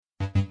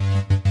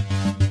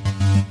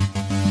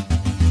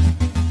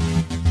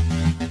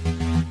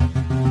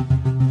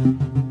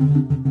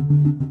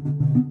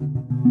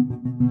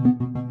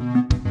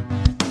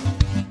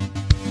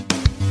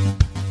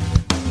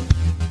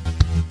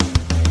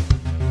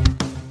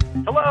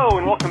Hello,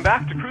 and welcome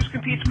back to Cruise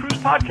Compete's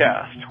Cruise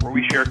Podcast, where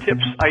we share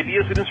tips,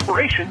 ideas, and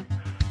inspiration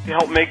to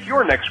help make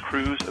your next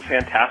cruise a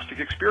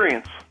fantastic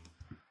experience.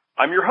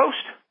 I'm your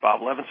host,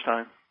 Bob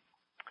Levenstein.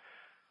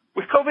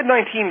 With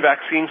COVID-19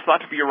 vaccines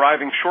thought to be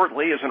arriving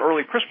shortly as an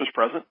early Christmas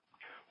present,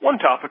 one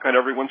topic on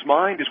everyone's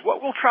mind is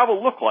what will travel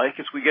look like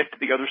as we get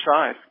to the other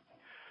side.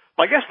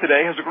 My guest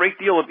today has a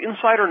great deal of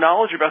insider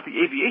knowledge about the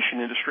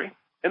aviation industry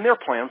and their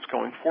plans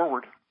going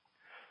forward.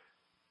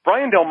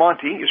 Bryan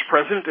DelMonte is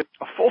president of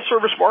a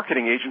full-service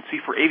marketing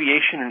agency for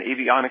aviation and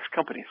avionics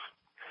companies.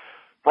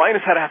 Bryan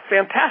has had a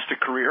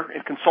fantastic career in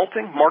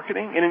consulting,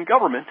 marketing, and in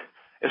government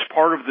as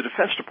part of the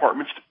Defense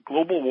Department's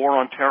global war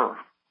on terror.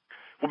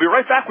 We'll be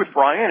right back with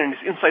Bryan and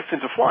his insights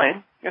into flying,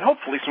 and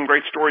hopefully some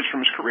great stories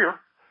from his career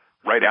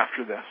right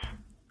after this.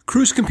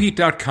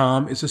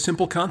 CruiseCompete.com is a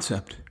simple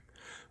concept.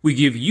 We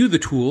give you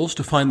the tools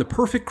to find the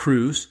perfect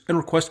cruise and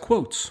request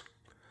quotes.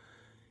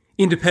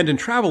 Independent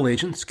travel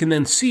agents can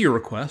then see your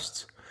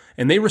requests,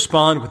 and they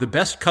respond with the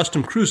best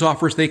custom cruise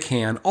offers they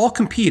can, all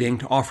competing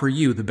to offer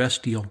you the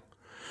best deal.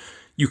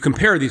 You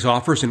compare these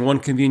offers in one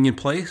convenient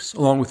place,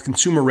 along with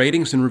consumer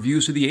ratings and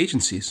reviews of the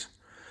agencies.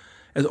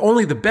 As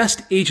only the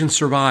best agents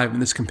survive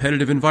in this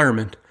competitive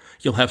environment,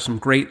 you'll have some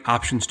great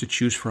options to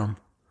choose from.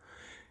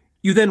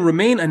 You then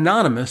remain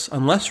anonymous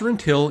unless or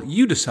until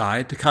you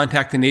decide to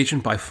contact an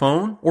agent by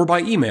phone or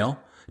by email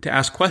to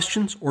ask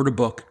questions or to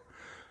book.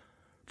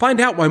 Find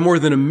out why more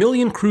than 1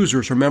 million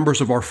cruisers are members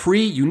of our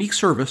free, unique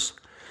service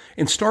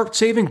and start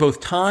saving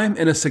both time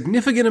and a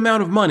significant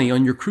amount of money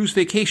on your cruise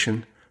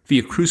vacation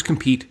via Cruise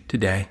Compete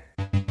today.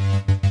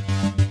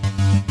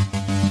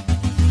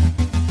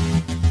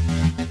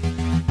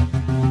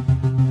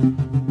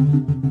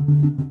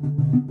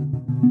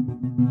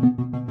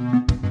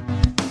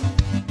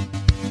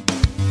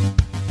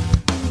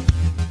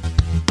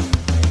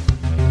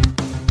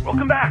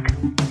 Welcome back.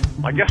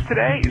 My guest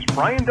today is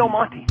Bryan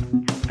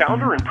DelMonte,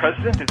 founder and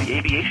president of the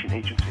Aviation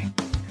Agency.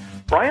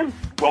 Bryan,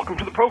 welcome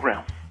to the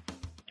program.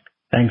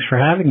 Thanks for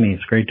having me.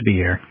 It's great to be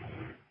here.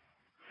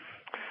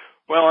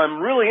 Well,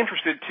 I'm really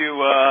interested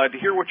to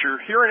hear what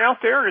you're hearing out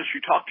there as you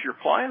talk to your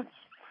clients.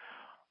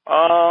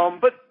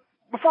 But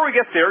before we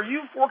get there,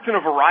 you've worked in a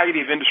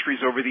variety of industries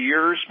over the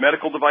years,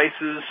 medical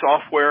devices,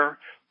 software.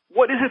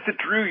 What is it that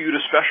drew you to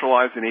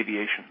specialize in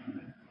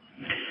aviation?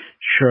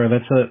 Sure,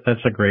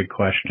 that's a great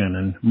question.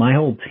 And my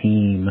whole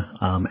team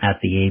at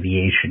the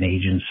Aviation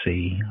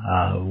Agency,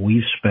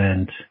 we've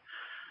spent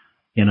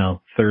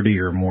 30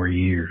 or more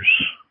years.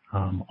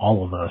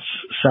 All of us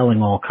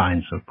selling all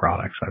kinds of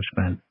products. I've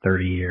spent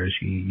 30 years.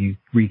 You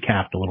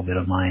recapped a little bit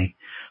of my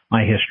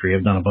history.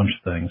 I've done a bunch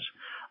of things,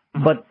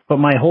 but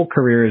my whole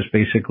career has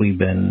basically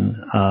been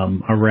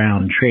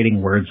around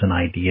trading words and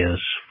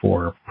ideas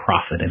for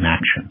profit and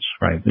actions.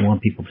 Right? We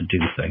want people to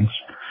do things,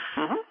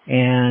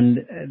 and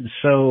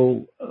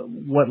so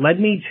what led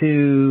me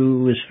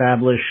to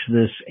establish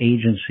this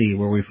agency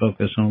where we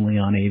focus only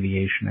on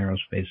aviation,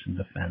 aerospace, and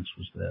defense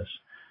was this.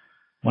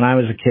 When I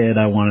was a kid,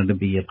 I wanted to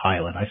be a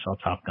pilot. I saw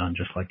Top Gun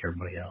just like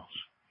everybody else.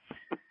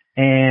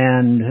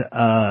 And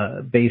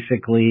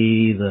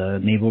basically, the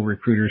naval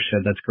recruiter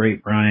said, "That's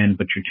great, Bryan,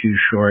 but you're too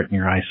short and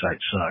your eyesight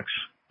sucks.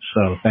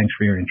 So thanks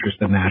for your interest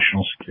in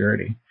national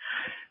security."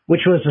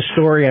 Which was a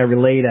story I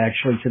relayed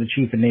actually to the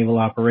chief of naval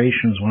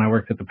operations when I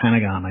worked at the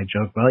Pentagon. I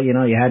joked, "Well, you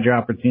had your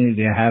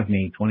opportunity to have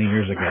me 20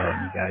 years ago,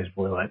 and you guys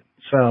blew it."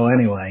 So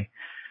anyway,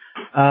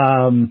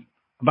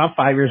 about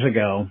 5 years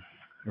ago,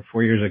 or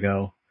 4 years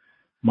ago,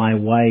 my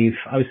wife,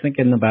 I was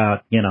thinking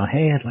about,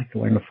 hey, I'd like to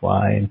learn to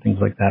fly and things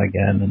like that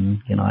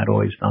again. And, I'd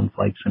always done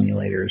flight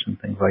simulators and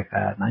things like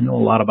that. And I know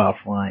a lot about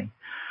flying.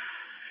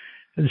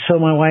 And so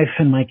my wife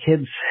and my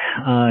kids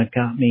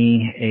got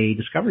me a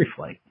discovery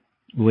flight,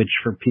 which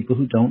for people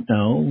who don't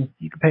know,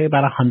 you can pay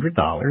about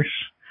 $100,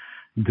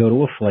 go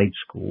to a flight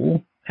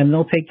school, and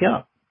they'll take you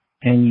up.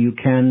 And you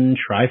can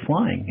try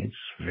flying.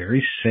 It's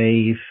very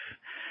safe.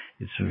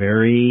 It's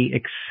very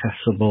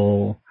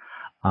accessible.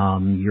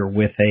 You're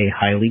with a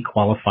highly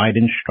qualified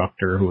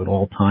instructor who at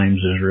all times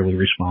is really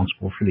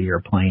responsible for the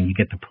airplane. You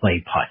get to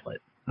play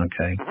pilot.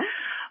 Okay.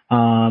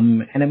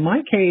 And in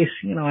my case,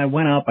 I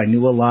went up, I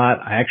knew a lot.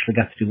 I actually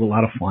got to do a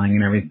lot of flying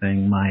and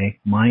everything.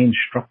 My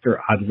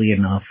instructor, oddly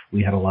enough,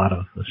 we had a lot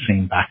of the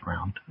same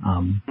background,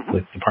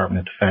 with Department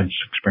of Defense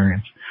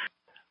experience.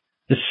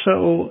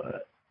 So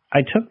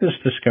I took this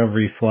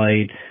discovery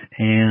flight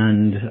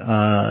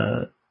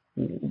and,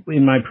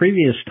 in my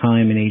previous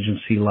time in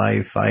agency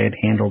life, I had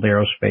handled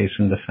aerospace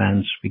and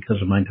defense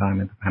because of my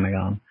time at the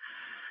Pentagon.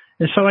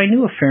 And so I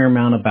knew a fair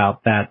amount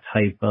about that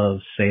type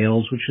of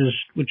sales,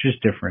 which is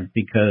different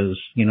because,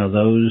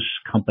 those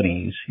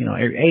companies,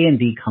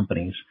 A&D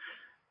companies,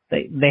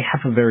 they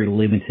have a very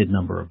limited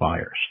number of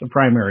buyers, the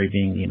primary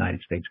being the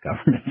United States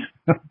government.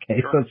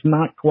 Okay. So it's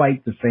not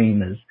quite the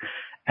same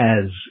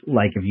as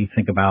like if you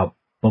think about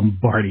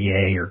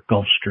Bombardier or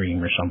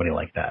Gulfstream or somebody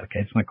like that. Okay.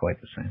 It's not quite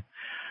the same.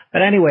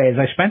 But anyways,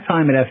 I spent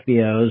time at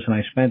FBOs and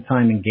I spent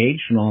time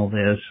engaged in all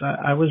this.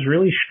 I was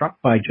really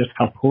struck by just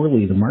how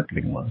poorly the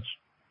marketing was.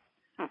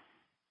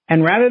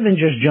 And rather than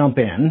just jump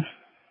in,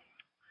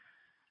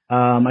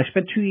 I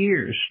spent 2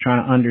 years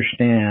trying to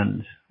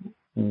understand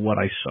what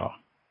I saw.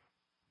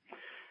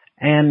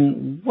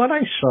 And what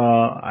I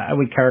saw, I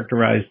would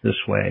characterize this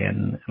way,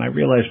 and I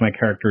realize my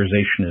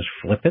characterization is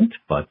flippant,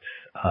 but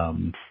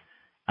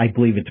I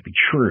believe it to be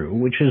true,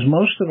 which is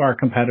most of our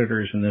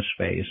competitors in this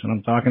space, and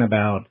I'm talking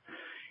about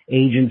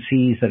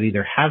agencies that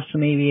either have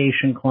some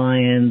aviation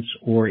clients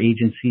or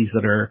agencies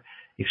that are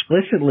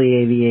explicitly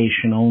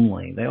aviation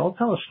only. They all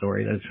tell a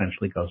story that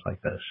essentially goes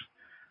like this.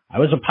 I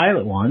was a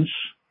pilot once,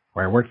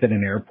 or I worked at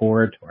an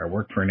airport, or I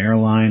worked for an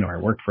airline, or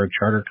I worked for a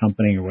charter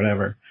company or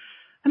whatever.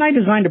 And I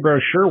designed a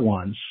brochure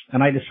once,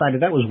 and I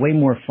decided that was way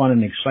more fun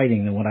and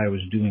exciting than what I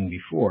was doing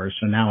before,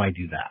 so now I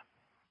do that.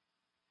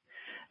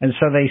 And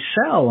so they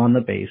sell on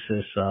the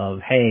basis of,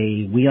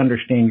 hey, we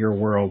understand your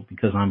world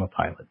because I'm a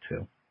pilot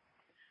too.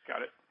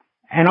 Got it.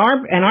 And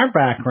our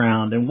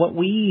background and what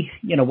we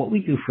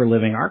do for a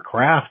living, our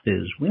craft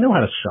is we know how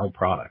to sell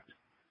product.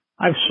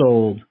 I've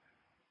sold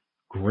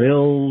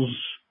grills,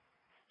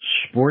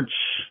 sports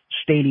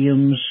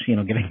stadiums,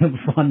 getting them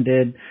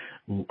funded.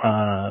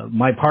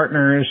 My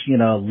partners,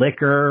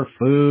 liquor,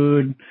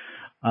 food,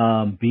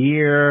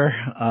 beer,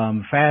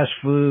 fast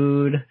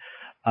food.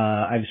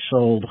 I've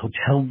sold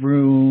hotel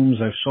rooms.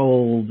 I've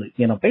sold,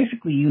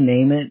 basically you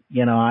name it,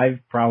 I've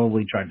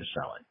probably tried to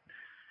sell it.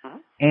 Uh-huh.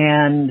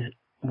 And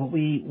what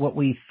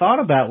we thought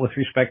about with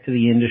respect to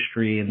the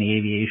industry and the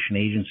aviation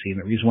agency, and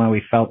the reason why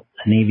we felt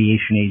an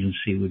aviation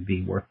agency would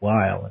be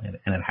worthwhile, and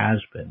it has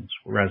been, it's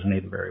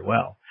resonated very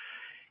well,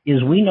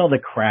 is we know the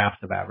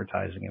craft of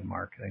advertising and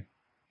marketing.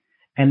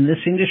 And this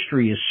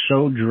industry is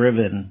so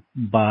driven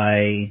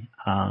by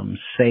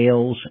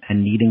sales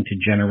and needing to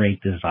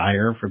generate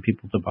desire for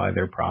people to buy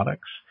their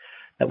products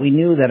that we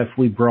knew that if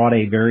we brought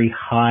a very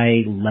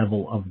high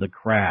level of the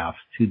craft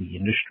to the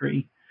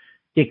industry,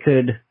 it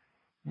could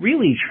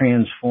really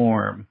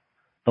transform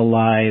the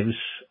lives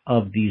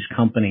of these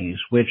companies,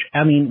 which,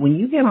 when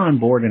you get on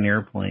board an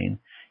airplane,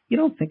 you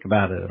don't think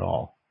about it at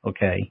all,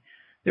 okay?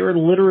 There are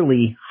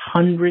literally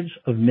hundreds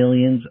of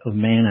millions of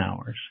man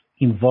hours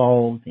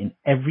involved in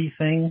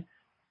everything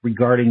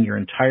regarding your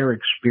entire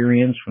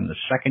experience from the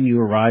second you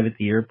arrive at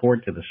the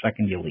airport to the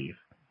second you leave.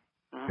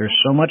 There's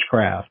so much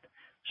craft,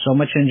 so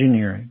much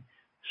engineering,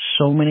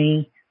 so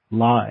many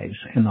lives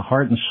and the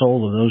heart and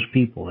soul of those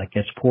people that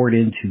gets poured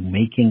into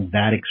making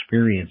that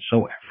experience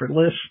so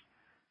effortless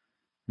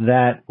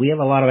that we have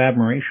a lot of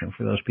admiration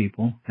for those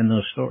people and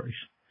those stories.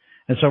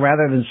 And so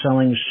rather than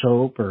selling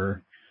soap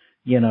or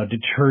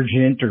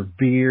detergent or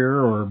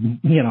beer or,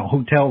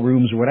 hotel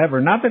rooms or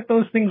whatever. Not that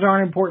those things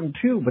aren't important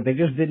too, but they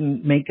just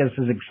didn't make us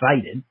as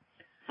excited.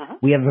 Uh-huh.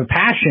 We have a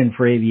passion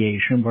for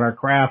aviation, but our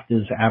craft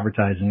is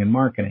advertising and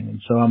marketing.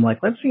 And so I'm like,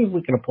 let's see if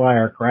we can apply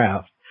our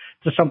craft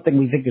to something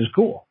we think is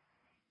cool.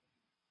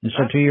 And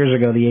so 2 years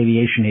ago, the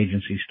Aviation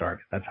Agency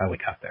started. That's how we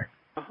got there.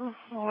 Uh-huh.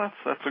 Well,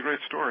 that's a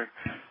great story.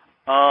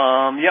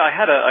 I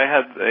had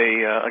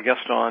a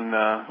guest on,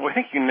 I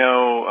think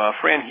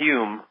Fran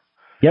Hume.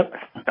 Yep.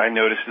 I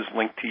noticed his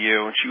link to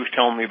you, and she was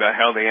telling me about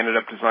how they ended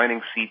up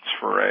designing seats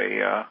for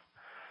an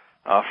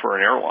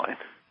airline.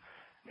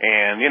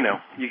 And,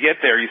 you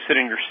get there, you sit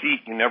in your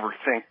seat, you never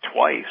think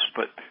twice,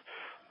 but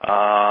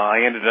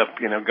I ended up,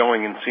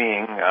 going and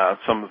seeing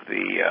some of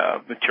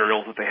the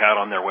materials that they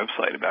had on their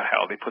website about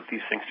how they put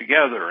these things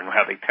together and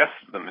how they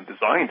tested them and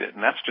designed it,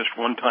 and that's just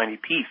one tiny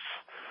piece.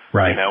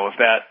 Right. Of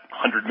that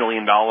 $100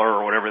 million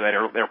or whatever that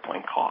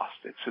airplane cost.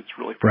 It's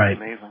really pretty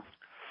amazing.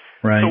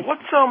 Right. So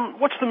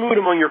what's the mood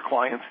among your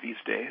clients these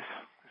days?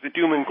 Is it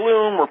doom and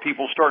gloom, or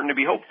people starting to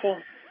be hopeful?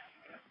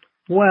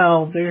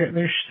 Well,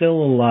 there's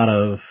still a lot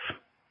of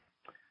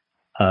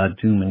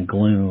doom and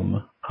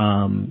gloom.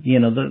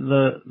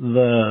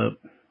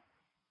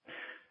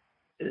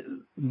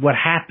 What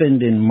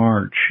happened in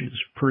March is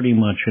pretty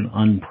much an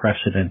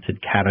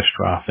unprecedented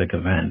catastrophic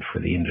event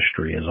for the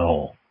industry as a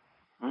whole.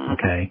 Mm-hmm.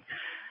 Okay.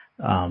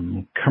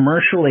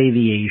 Commercial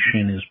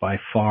aviation is by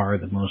far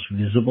the most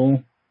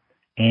visible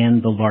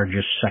and the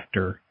largest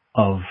sector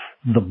of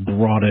the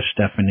broadest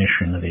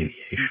definition of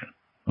aviation,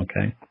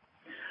 okay?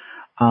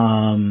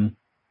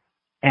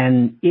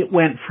 And it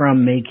went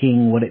from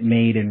making what it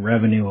made in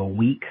revenue a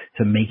week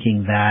to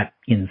making that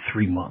in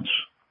 3 months.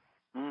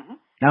 Mm-hmm.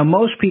 Now,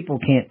 most people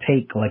can't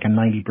take like a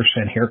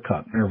 90%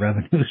 haircut in their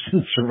revenues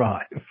and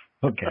survive,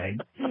 okay?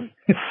 I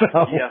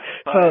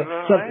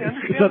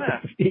understand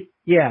that.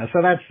 Yeah,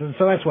 so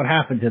that's what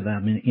happened to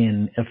them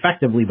in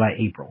effectively by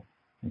April,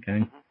 okay?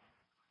 Mm-hmm.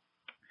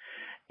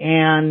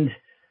 And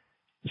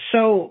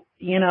so,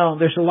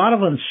 there's a lot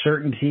of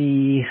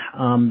uncertainty.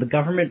 The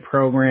government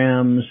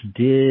programs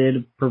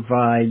did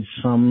provide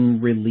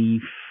some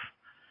relief.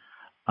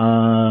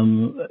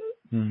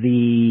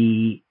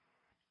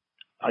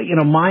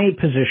 My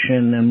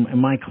position and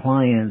my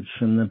clients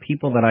and the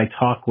people that I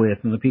talk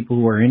with and the people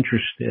who are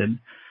interested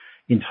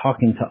in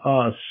talking to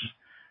us,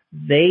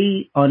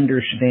 they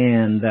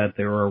understand that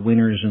there are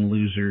winners and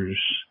losers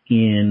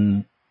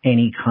in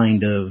any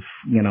kind of,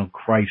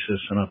 crisis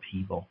and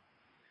upheaval.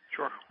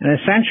 Sure. And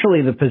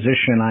essentially the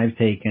position I've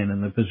taken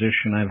and the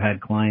position I've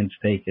had clients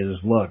take is,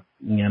 look,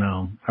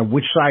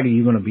 which side are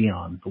you going to be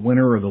on, the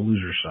winner or the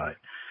loser side?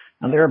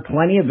 Now, there are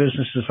plenty of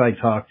businesses I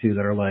talk to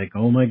that are like,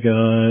 oh my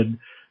God,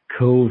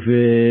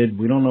 COVID,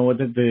 we don't know what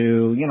to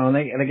do, and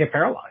they get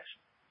paralyzed.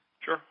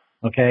 Sure.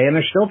 Okay. And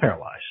they're still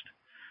paralyzed.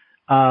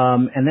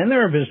 And then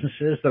there are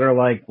businesses that are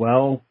like,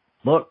 well,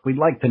 look, we'd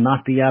like to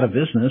not be out of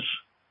business.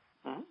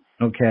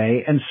 Mm-hmm.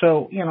 Okay. And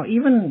so,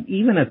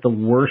 even at the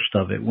worst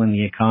of it, when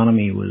the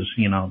economy was,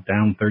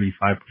 down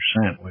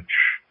 35%, which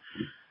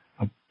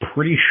I'm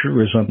pretty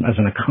sure as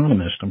an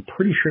economist, I'm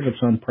pretty sure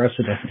that's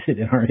unprecedented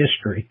in our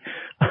history.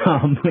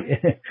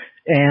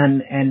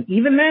 And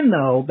even then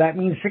though, that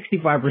means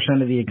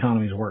 65% of the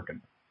economy is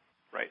working.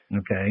 Right.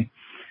 Okay.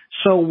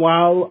 So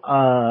while,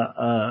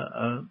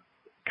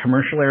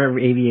 commercial air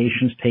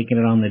aviation's taking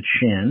it on the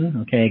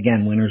chin, okay,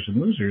 again, winners and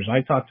losers,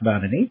 I talked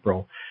about in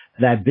April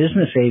that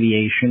business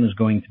aviation is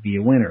going to be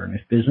a winner. And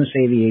if business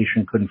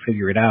aviation couldn't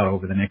figure it out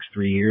over the next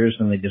 3 years,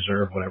 then they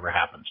deserve whatever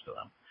happens to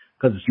them.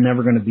 Because it's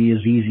never going to be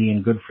as easy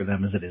and good for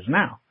them as it is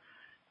now.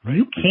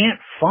 You can't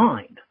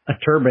find a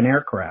turbine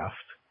aircraft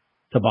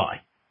to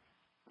buy.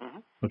 Mm-hmm.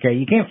 Okay,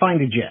 you can't find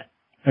a jet.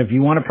 If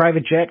you want a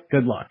private jet,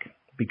 good luck,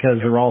 because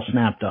they're all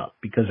snapped up.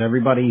 Because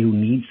everybody who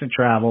needs to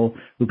travel,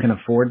 who can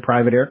afford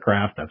private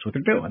aircraft, that's what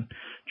they're doing.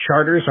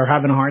 Charters are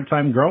having a hard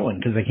time growing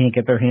because they can't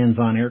get their hands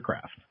on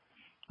aircraft.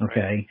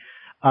 Okay.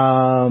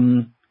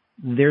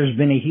 There's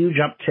been a huge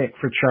uptick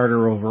for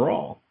charter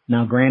overall.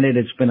 Now, granted,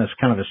 it's been a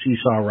kind of a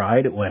seesaw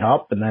ride. It went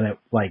up and then it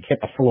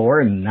hit the floor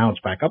and now it's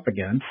back up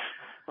again.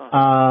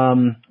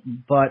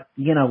 But,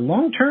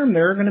 long term,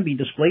 there are going to be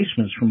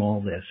displacements from all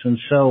this. And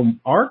so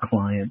our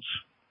clients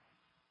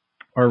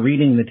are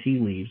reading the tea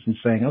leaves and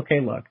saying,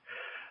 okay, look,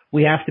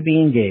 we have to be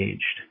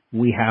engaged.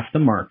 We have to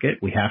market.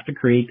 We have to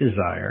create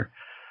desire.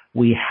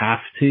 We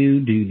have to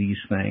do these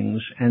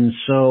things. And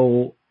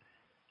so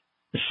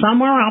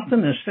some are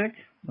optimistic.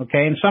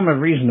 Okay, and some have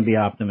reason to be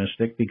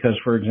optimistic because,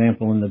 for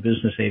example, in the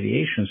business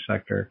aviation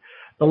sector,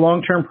 the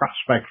long-term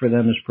prospect for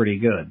them is pretty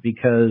good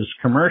because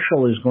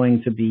commercial is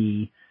going to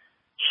be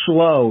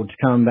slow to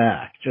come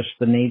back, just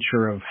the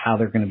nature of how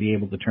they're going to be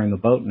able to turn the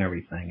boat and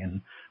everything.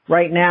 And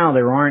right now,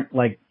 there aren't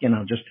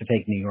just to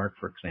take New York,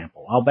 for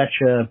example, I'll bet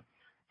you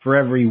for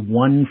every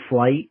one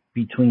flight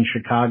between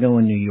Chicago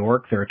and New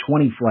York, there are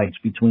 20 flights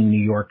between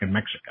New York and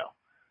Mexico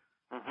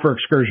for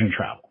excursion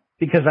travel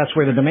because that's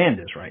where the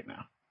demand is right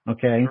now.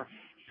 Okay. Sure.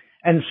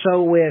 And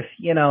so with,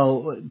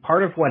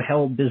 part of what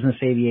held business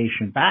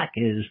aviation back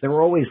is there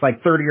were always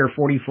like 30 or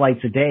 40 flights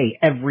a day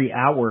every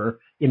hour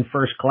in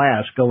first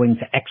class going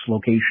to X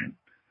location.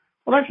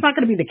 Well, that's not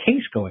going to be the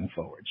case going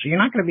forward. So you're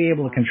not going to be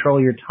able to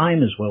control your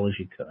time as well as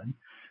you could.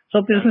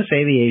 So business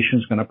aviation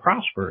is going to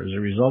prosper as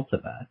a result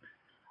of that.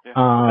 Yeah.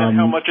 And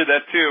how much of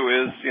that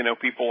too is,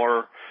 people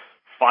are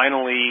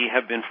finally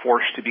have been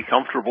forced to be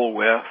comfortable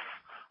with,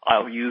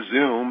 I'll use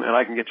Zoom and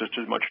I can get just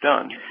as much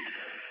done.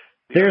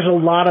 There's a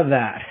lot of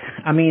that.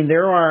 I mean,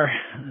 there are,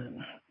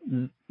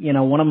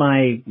 one of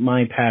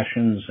my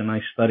passions and I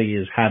study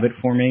is habit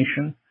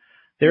formation.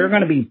 There are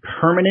going to be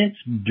permanent,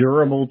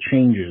 durable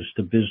changes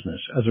to business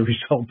as a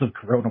result of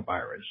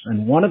coronavirus.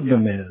 And one of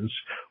them is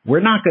we're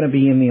not going to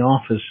be in the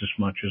office as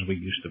much as we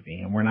used to be,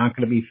 and we're not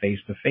going to be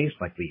face-to-face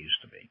like we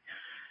used to be.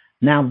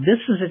 Now, this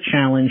is a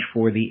challenge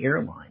for the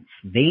airlines.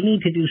 They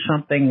need to do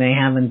something they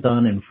haven't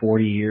done in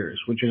 40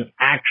 years, which is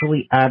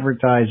actually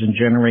advertise and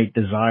generate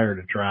desire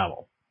to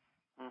travel.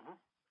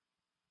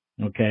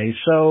 Okay,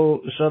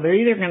 so they're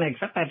either going to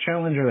accept that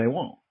challenge or they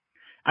won't.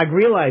 I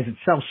realize it's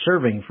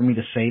self-serving for me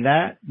to say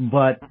that,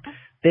 but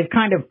they've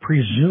kind of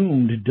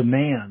presumed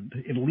demand,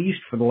 at least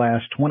for the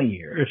last 20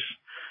 years.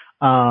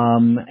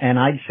 And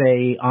I'd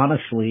say,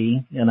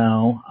 honestly,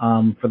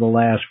 for the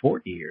last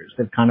 40 years,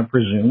 they've kind of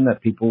presumed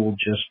that people will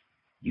just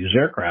use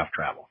aircraft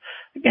travel.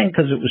 Again,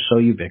 because it was so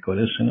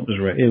ubiquitous and it was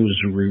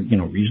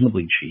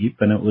reasonably cheap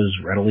and it was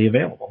readily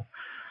available.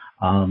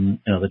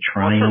 The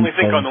triumph. I certainly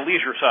think on the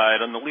leisure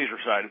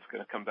side, it's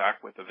going to come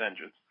back with a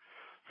vengeance.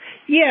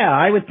 Yeah,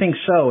 I would think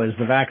so as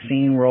the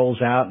vaccine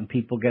rolls out and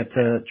people get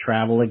to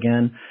travel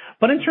again.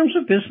 But in terms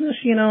of business,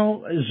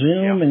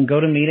 Zoom and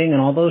GoToMeeting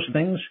and all those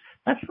things,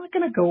 that's not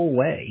going to go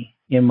away,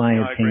 in my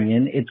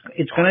opinion.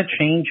 It's going to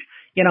change.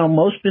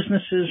 Most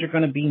businesses are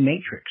going to be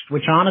matrixed,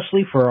 which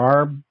honestly, for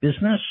our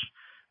business,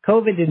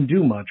 COVID didn't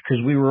do much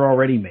because we were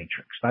already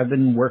matrixed. I've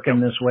been working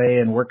this way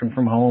and working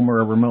from home or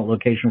a remote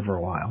location for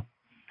a while.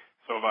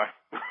 So have I.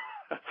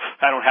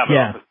 I don't have an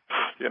office,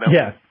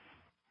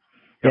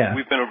 Yeah.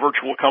 We've been a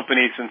virtual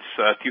company since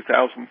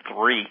 2003.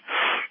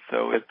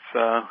 So it's,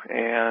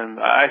 and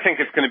I think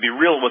it's going to be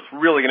what's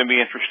really going to be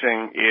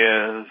interesting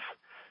is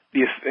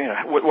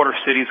what are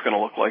cities going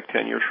to look like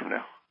 10 years from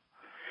now?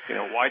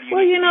 Why do you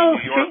need to be in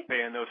New York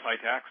paying those high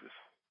taxes?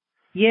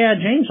 Yeah,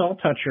 James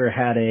Altucher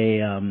had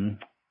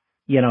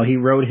he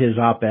wrote his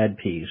op-ed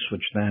piece,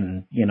 which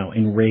then,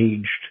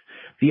 enraged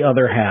the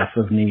other half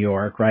of New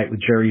York, right, with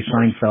Jerry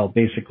Seinfeld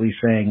basically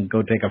saying,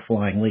 go take a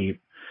flying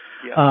leap.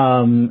 Yeah.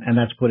 And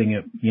that's putting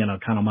it,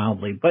 kind of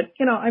mildly. But,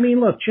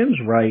 look, Jim's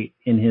right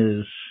in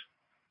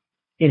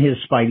in his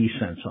spidey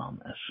sense on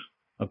this.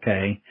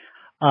 Okay.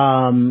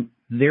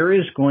 There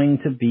is going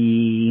to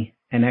be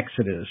an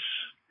exodus,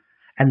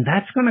 and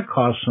that's going to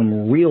cause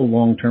some real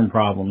long-term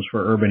problems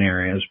for urban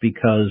areas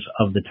because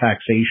of the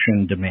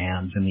taxation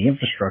demands and the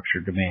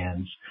infrastructure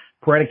demands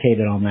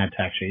predicated on that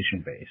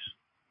taxation base.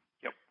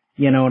 Yep.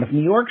 And if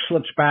New York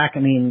slips back,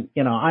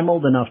 I'm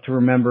old enough to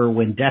remember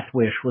when Death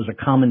Wish was a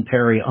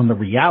commentary on the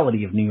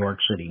reality of New York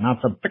City,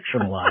 not some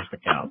fictionalized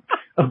account.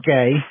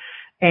 Okay.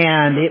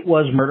 And it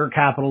was murder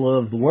capital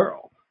of the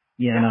world.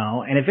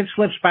 And if it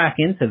slips back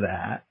into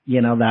that,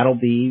 that'll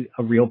be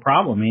a real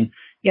problem.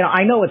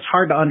 I know it's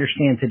hard to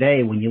understand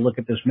today when you look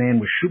at this man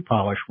with shoe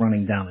polish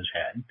running down his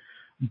head,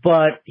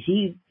 but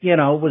he,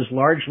 was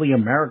largely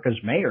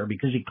America's mayor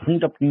because he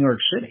cleaned up New York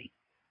City.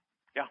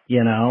 Yeah.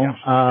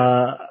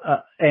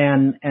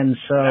 And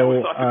so. That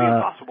was thought to be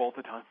impossible at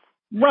the time.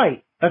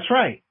 Right. That's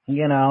right.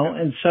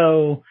 And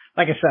so,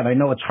 like I said, I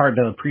know it's hard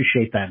to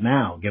appreciate that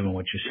now given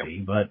what you see,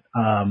 but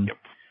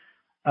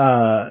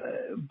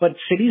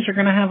cities are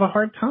going to have a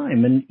hard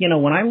time. And,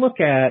 when I look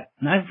at,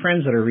 and I have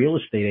friends that are real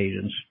estate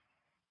agents,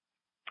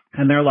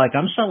 and they're like,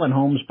 I'm selling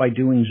homes by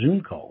doing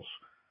Zoom calls.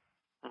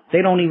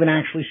 They don't even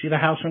actually see the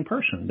house in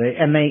person.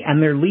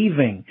 They're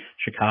leaving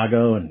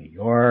Chicago and New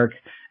York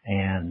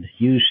and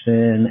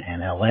Houston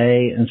and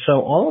LA. And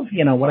so all of,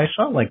 what I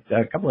saw like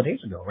a couple of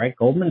days ago, right?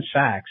 Goldman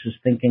Sachs is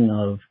thinking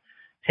of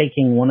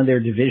taking one of their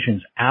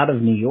divisions out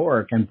of New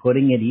York and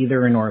putting it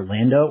either in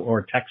Orlando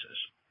or Texas.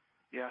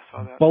 Yeah, I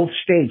saw that. Both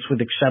states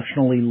with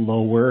exceptionally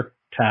lower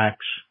tax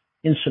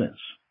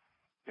incidence.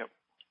 Yep.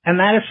 And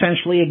that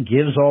essentially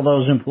gives all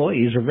those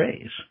employees a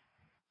raise.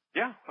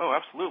 Yeah. Oh,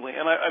 absolutely.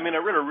 And I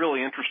read a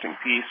really interesting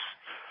piece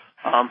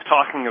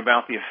talking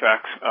about the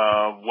effects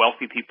of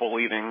wealthy people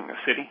leaving a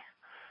city.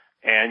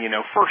 And,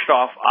 first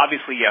off,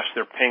 obviously, yes,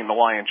 they're paying the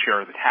lion's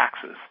share of the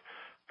taxes.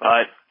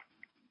 But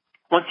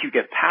once you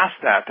get past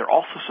that, they're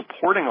also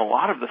supporting a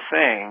lot of the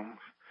things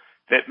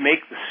that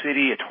make the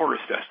city a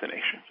tourist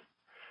destination.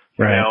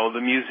 Right.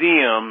 The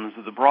museums,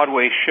 the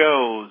Broadway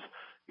shows,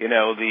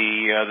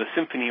 the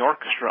symphony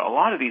orchestra, a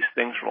lot of these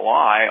things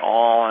rely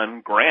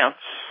on grants,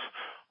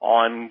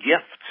 on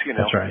gifts,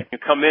 That's right. You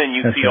come in,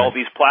 you see all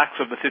these plaques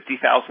of the $50,000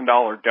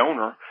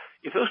 donor.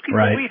 If those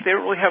people leave, they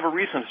don't really have a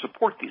reason to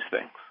support these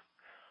things.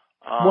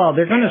 Well,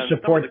 they're going to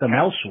support them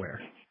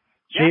elsewhere.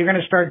 So you're going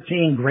to start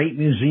seeing great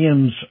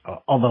museums,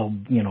 although,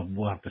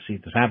 we'll have to see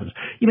if this happens.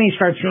 You may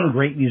start seeing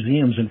great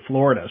museums in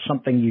Florida,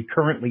 something you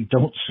currently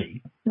don't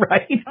see,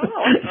 right? I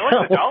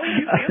like the Dolly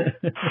Museum.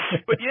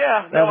 But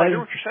I hear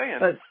what you're saying.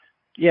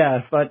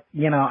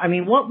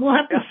 We'll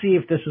have to see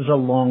if this is a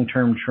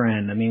long-term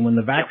trend. When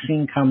the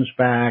vaccine comes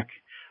back,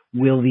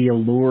 will the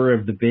allure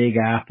of the Big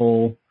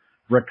Apple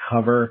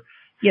recover?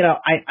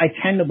 I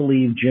tend to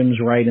believe Jim's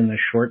right in the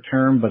short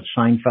term, but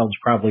Seinfeld's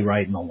probably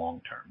right in the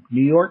long term.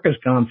 New York has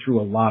gone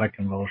through a lot of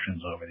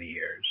convulsions over the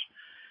years.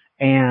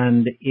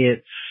 And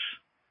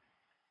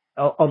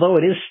although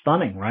it is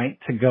stunning, right,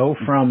 to go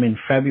from in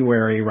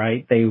February,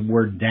 right, they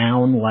were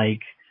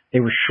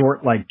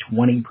short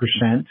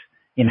 20%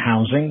 in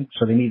housing.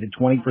 So they needed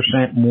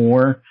 20%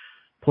 more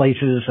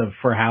places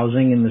for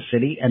housing in the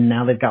city. And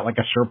now they've got a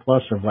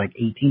surplus of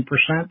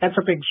 18%. That's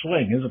a big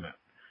swing, isn't it?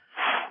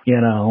 I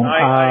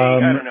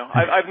don't know.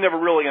 I've never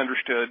really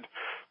understood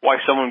why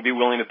someone would be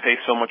willing to pay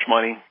so much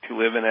money to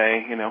live in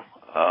a,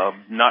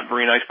 not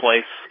very nice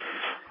place,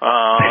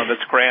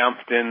 that's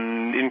cramped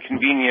and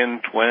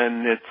inconvenient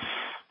when it's,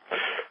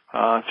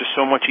 just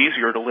so much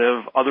easier to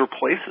live other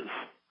places.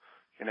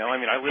 I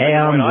live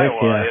in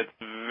Iowa. It's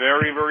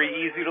very, very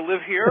easy to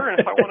live here. And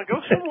if I want to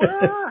go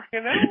somewhere,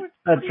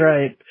 That's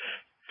right.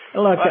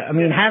 Look,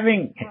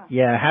 having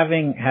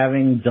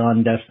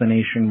done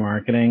destination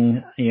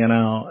marketing,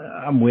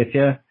 I'm with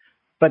you,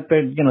 but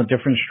there,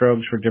 different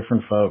strokes for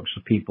different folks.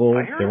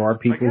 There are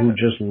people who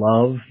just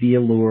love the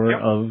allure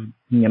of,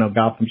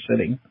 Gotham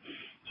City.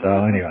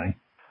 So anyway.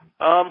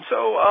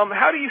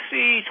 How do you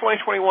see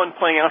 2021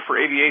 playing out for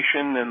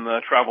aviation and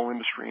the travel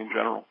industry in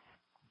general?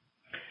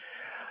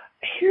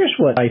 Here's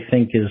what I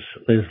think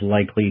is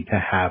likely to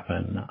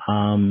happen.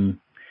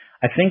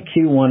 I think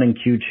Q1 and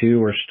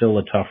Q2 are still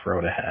a tough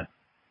road ahead.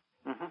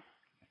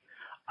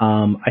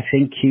 Mm-hmm. I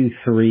think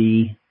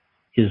Q3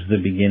 is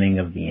the beginning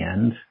of the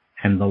end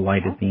and the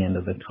light at the end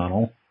of the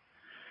tunnel.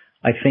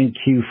 I think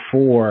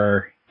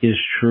Q4 is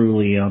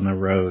truly on the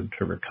road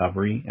to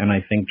recovery, and I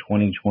think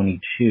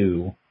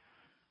 2022,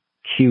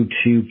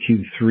 Q2,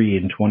 Q3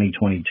 in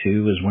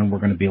 2022 is when we're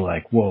going to be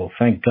like, whoa,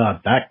 thank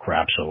God that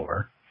crap's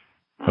over.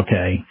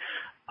 Okay.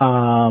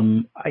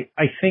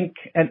 I think,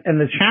 and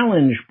the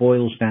challenge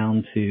boils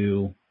down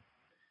to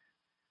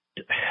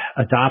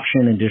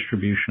adoption and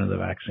distribution of the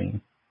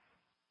vaccine.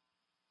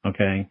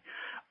 Okay.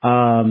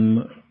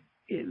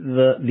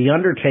 The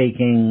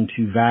undertaking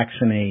to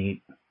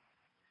vaccinate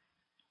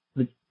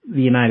the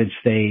United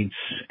States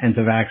and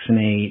to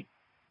vaccinate,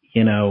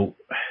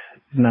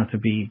 not to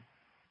be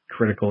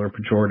critical or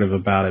pejorative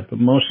about it, but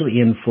most of the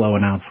inflow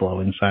and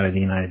outflow inside of the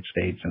United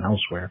States and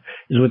elsewhere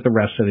is with the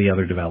rest of the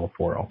other developed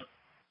world.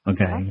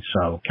 Okay.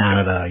 So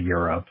Canada,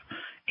 Europe.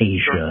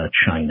 Asia,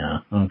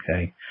 China,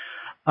 okay.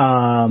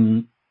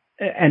 And,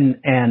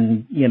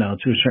 you know,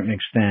 to a certain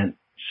extent,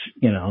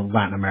 you know,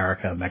 Latin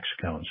America,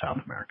 Mexico, and South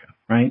America,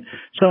 right?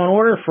 So in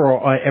order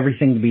for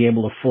everything to be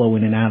able to flow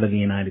in and out of the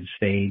United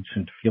States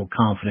and to feel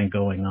confident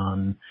going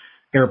on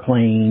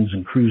airplanes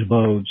and cruise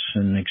boats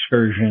and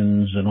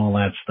excursions and all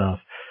that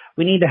stuff,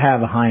 we need to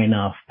have a high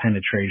enough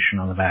penetration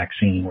on the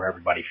vaccine where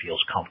everybody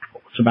feels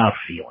comfortable. It's about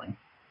feeling,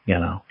 you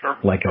know, sure.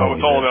 like it always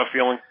it's all is. about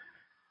feeling.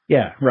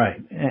 Yeah, right.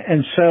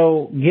 And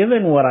so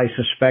given what I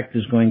suspect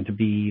is going to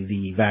be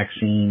the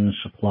vaccine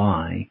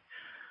supply,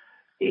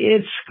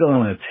 it's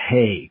going to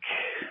take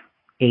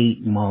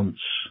 8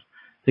 months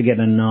to get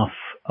enough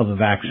of a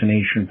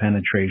vaccination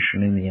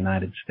penetration in the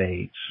United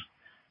States,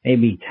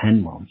 maybe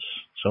 10 months.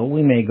 So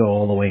we may go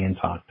all the way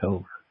into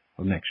October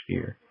of next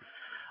year,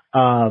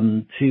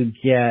 to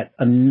get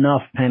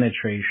enough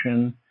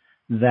penetration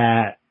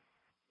that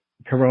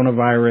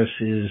coronavirus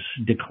is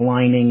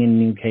declining in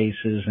new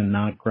cases and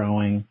not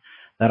growing,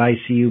 that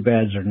ICU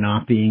beds are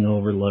not being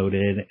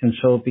overloaded, and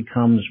so it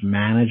becomes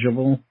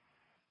manageable.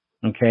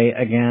 Okay,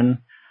 again,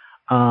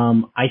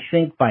 I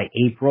think by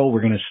April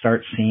we're going to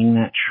start seeing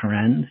that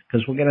trend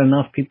because we'll get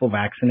enough people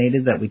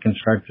vaccinated that we can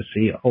start to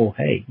see, oh,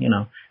 hey, you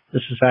know,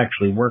 this is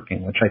actually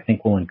working, which I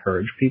think will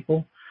encourage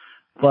people.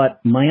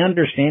 But my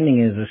understanding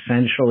is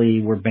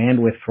essentially we're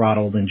bandwidth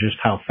throttled in just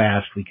how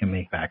fast we can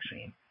make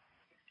vaccine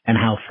and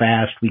how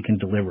fast we can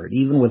deliver it,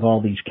 even with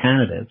all these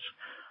candidates,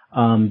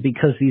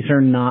 because these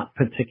are not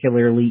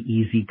particularly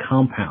easy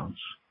compounds.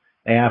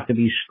 They have to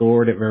be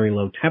stored at very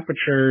low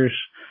temperatures.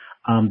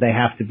 They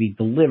have to be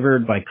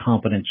delivered by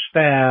competent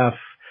staff.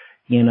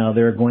 You know,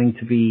 they're going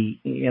to be,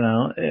 you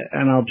know,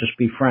 and I'll just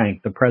be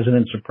frank, the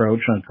president's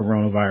approach on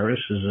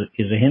coronavirus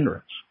is a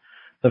hindrance.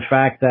 The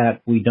fact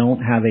that we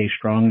don't have a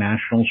strong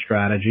national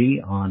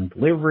strategy on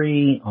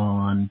delivery,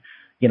 on,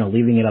 you know,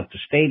 leaving it up to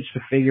states to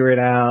figure it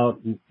out,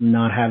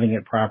 not having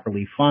it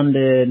properly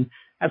funded,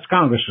 that's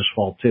Congress's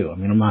fault too. I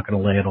mean, I'm not going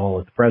to lay it all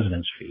at the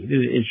president's feet.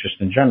 It's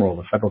just in general,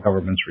 the federal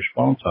government's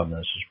response on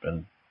this has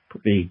been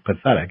pretty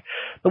pathetic.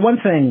 The one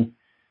thing,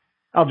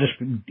 I'll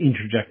just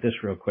interject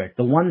this real quick.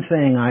 The one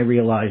thing I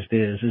realized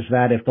is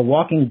that if The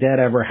Walking Dead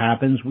ever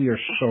happens, we are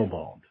so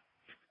boned.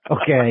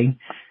 Okay?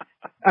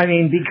 I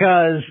mean,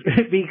 because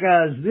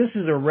this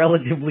is a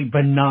relatively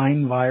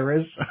benign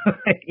virus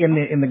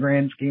in the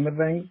grand scheme of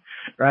things,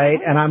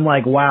 right? And I'm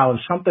like, wow,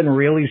 if something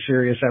really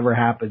serious ever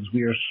happens,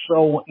 we are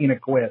so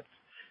inequipped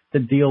to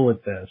deal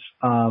with this.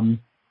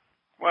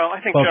 Well,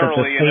 I think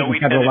generally, you know, we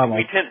tend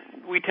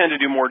to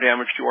do more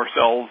damage to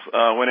ourselves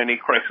when any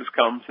crisis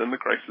comes than the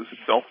crisis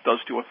itself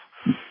does to us.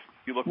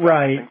 If you look back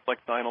at things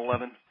like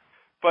 9/11.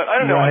 But I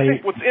don't know. I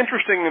think what's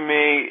interesting to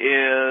me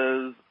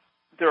is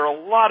there are a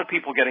lot of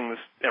people getting this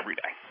every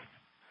day.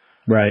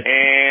 Right.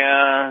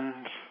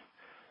 And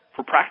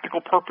for practical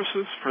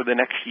purposes for the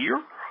next year,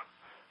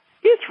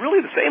 it's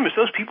really the same as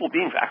those people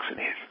being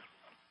vaccinated.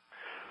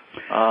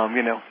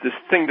 You know, this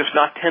thing does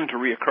not tend to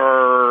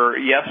reoccur.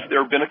 Yes,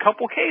 there have been a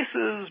couple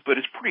cases, but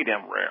it's pretty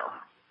damn rare.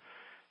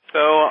 So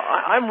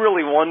I'm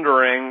really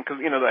wondering, because,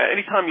 you know,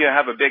 anytime you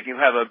have a big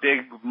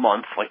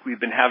month like we've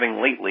been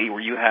having lately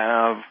where you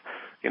have,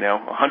 you know,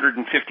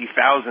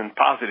 150,000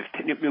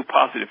 new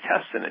positive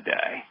tests in a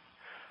day,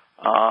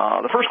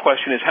 the first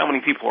question is how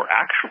many people are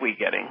actually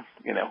getting,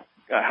 you know,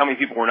 how many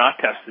people were not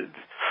tested,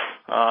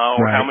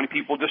 or how many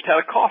people just had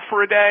a cough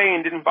for a day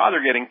and didn't bother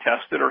getting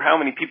tested, or how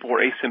many people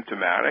were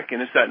asymptomatic,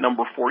 and is that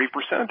number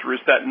 40%, or is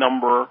that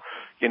number,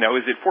 you know,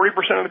 is it 40%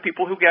 of the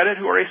people who get it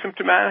who are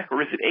asymptomatic, or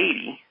is it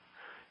 80?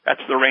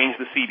 That's the range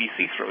the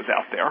CDC throws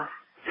out there.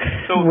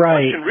 So the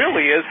question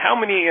really is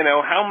how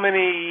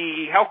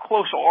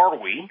close are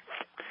we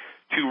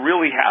to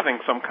really having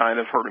some kind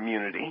of herd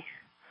immunity?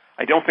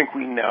 I don't think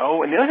we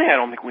know. And the other thing I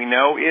don't think we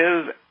know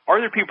is, are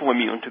there people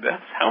immune to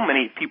this? How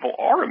many people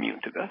are immune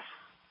to this?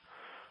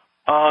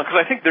 Because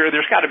I think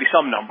there's got to be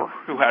some number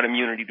who had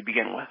immunity to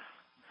begin with.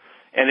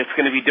 And it's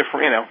going to be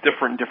different, you know,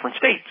 different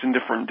states and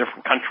different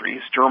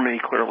countries. Germany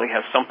clearly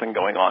has something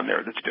going on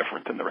there that's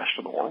different than the rest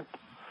of the world.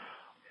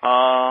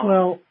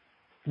 Well,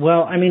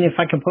 I mean, if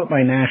I can put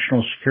my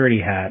national security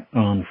hat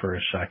on for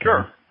a second.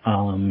 Sure.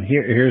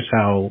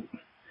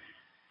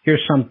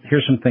 Here's some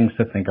things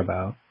to think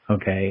about.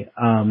 Okay.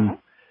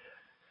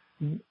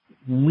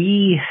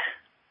 We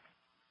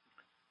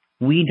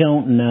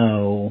don't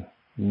know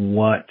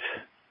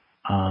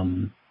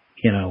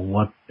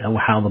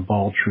how the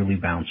ball truly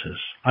bounces.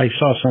 I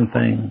saw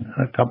something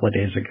a couple of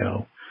days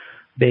ago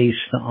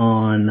based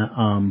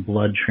on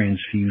blood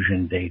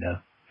transfusion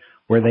data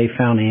where they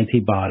found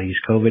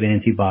COVID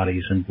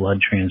antibodies in blood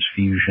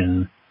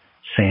transfusion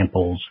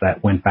samples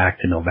that went back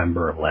to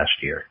November of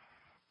last year.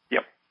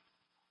 Yep.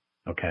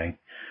 Okay.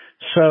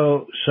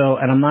 So,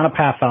 and I'm not a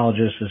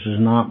pathologist. This is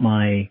not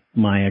my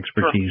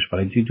expertise, but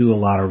I do a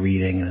lot of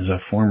reading as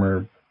a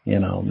former,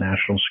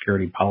 national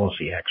security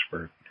policy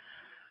expert.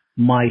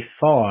 My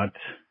thought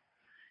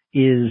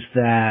is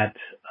that,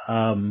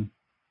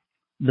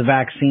 the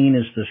vaccine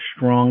is the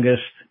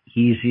strongest,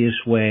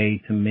 easiest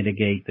way to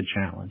mitigate the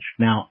challenge.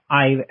 Now,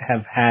 I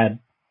have had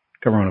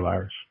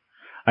coronavirus.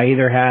 I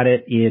either had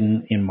it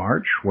in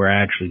March, where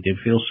I actually did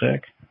feel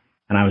sick,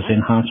 and I was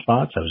in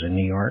hotspots. I was in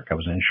New York. I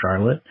was in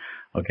Charlotte.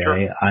 Okay.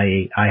 Sure.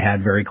 I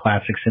had very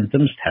classic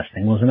symptoms.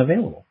 Testing wasn't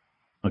available.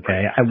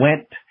 Okay.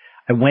 Right.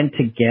 I went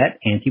to get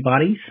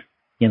antibodies,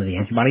 the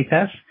antibody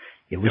test.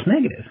 It was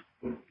negative.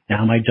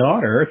 Now my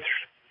daughter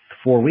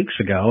 4 weeks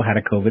ago had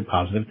a COVID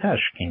positive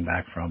test. She came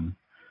back from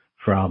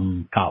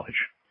college.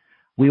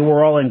 We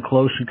were all in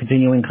close and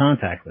continuing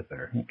contact with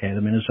her. Okay.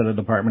 The Minnesota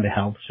Department of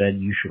Health said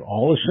you should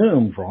all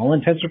assume, for all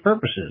intents and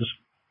purposes,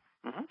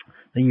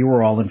 that you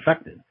were all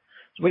infected.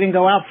 So we didn't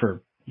go out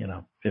for,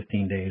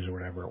 15 days or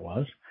whatever it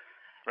was.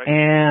 Right.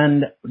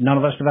 And none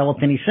of us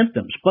developed any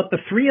symptoms. But the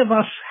three of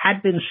us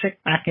had been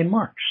sick back in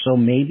March. So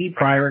maybe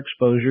prior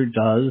exposure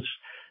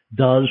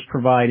does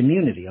provide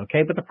immunity.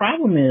 Okay. But the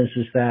problem is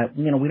that,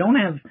 we don't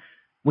have,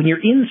 when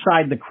you're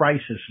inside the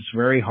crisis, it's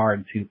very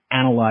hard to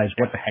analyze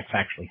what the heck's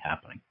actually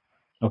happening.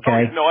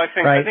 Okay. No, I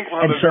think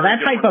we'll have a very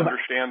different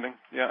understanding.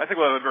 Yeah, I think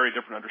we'll have a very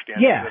different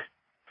understanding of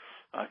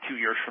this 2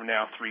 years from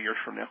now, 3 years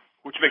from now,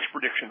 which makes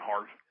prediction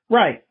hard.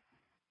 Right.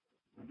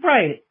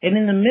 Right. And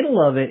in the middle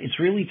of it, it's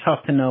really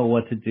tough to know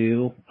what to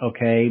do.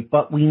 Okay.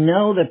 But we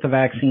know that the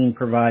vaccine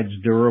provides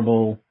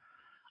durable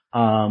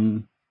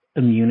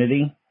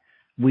immunity.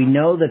 We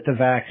know that the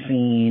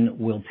vaccine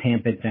will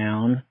tamp it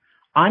down.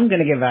 I'm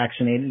going to get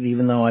vaccinated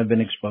even though I've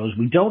been exposed.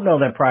 We don't know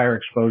that prior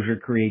exposure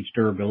creates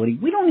durability.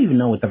 We don't even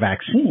know with the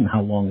vaccine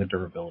how long the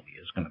durability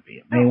is going to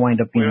be. It may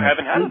wind up being. We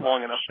haven't had it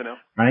long enough to know.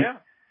 Right.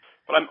 Yeah.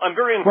 But I'm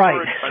very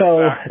encouraged by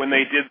the fact when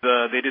they did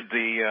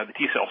the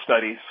T-cell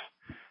studies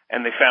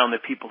and they found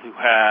that people who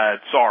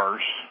had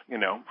SARS,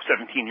 17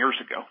 years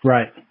ago,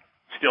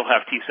 still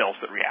have T-cells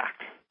that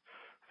react.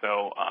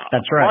 So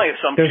that's right. My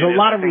assumption There's a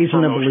lot of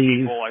reason to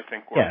believe. I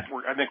think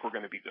we're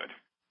going to be good.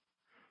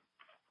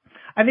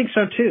 I think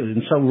so too.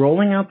 And so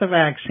rolling out the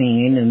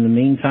vaccine, in the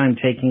meantime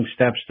taking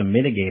steps to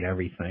mitigate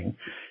everything,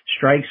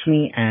 strikes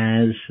me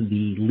as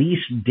the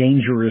least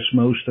dangerous,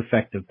 most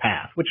effective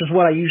path, which is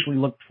what I usually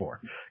look for.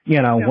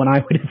 When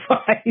I would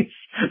advise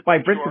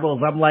my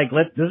principals, I'm like,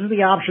 this is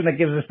the option that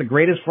gives us the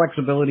greatest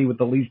flexibility with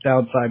the least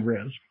downside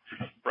risk.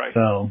 Right.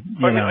 So,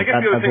 I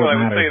guess the other thing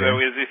I would say though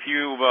is if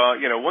you,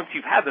 once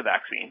you've had the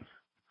vaccine,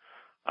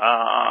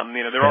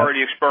 they're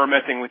already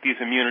experimenting with these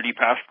immunity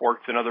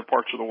passports in other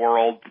parts of the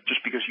world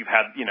just because you've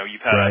had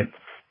a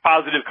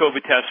positive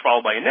COVID test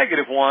followed by a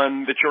negative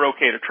one that you're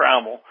okay to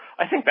travel.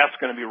 I think that's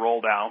going to be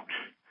rolled out,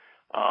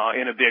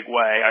 in a big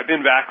way. I've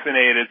been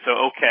vaccinated, so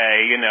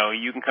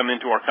you can come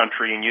into our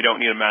country and you don't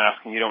need a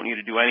mask and you don't need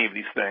to do any of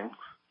these things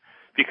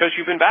because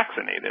you've been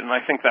vaccinated. And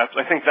I think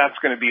that's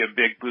going to be a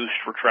big boost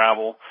for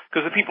travel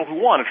because the people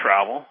who want to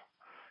travel,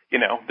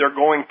 they're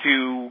going to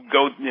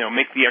go,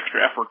 make the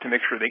extra effort to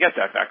make sure they get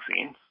that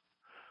vaccine.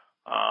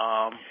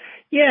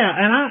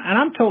 And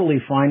I'm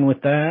totally fine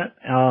with that.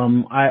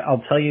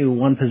 I'll tell you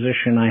one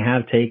position I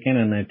have taken,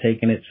 and I've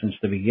taken it since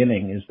the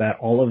beginning, is that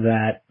all of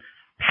that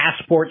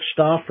passport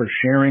stuff or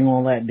sharing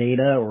all that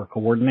data or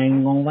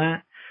coordinating all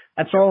that,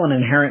 that's all an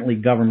inherently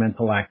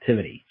governmental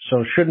activity.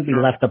 So it shouldn't be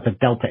left up to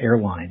Delta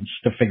Airlines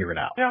to figure it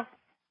out. Yeah.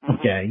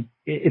 Okay.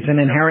 It's an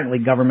inherently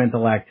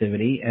governmental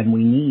activity, and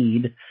we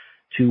need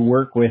to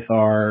work with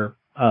our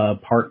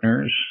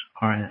partners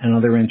and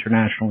other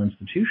international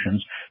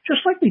institutions,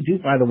 just like we do,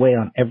 by the way,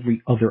 on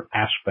every other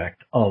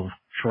aspect of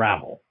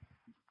travel.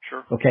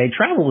 Sure. Okay,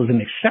 travel is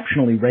an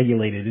exceptionally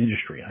regulated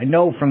industry. I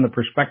know from the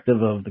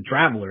perspective of the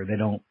traveler, they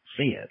don't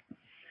see it.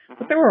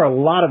 But there are a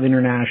lot of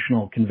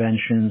international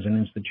conventions and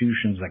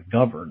institutions that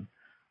govern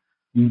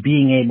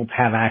being able to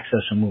have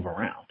access and move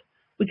around.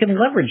 We can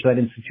leverage that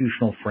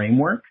institutional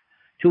framework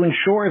to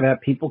ensure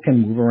that people can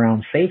move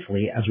around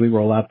safely as we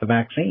roll out the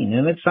vaccine.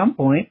 And at some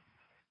point,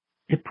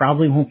 it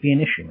probably won't be an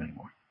issue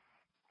anymore.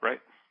 Right.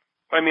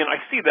 I mean, I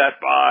see that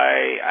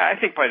I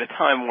think by the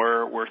time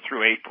we're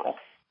through April,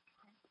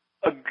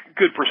 a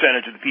good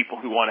percentage of the people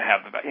who want to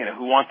have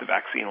who want the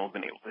vaccine will have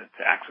been able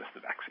to access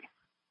the vaccine.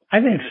 I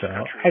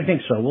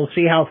think so. We'll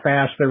see how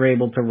fast they're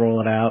able to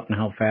roll it out and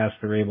how fast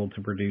they're able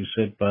to produce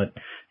it. But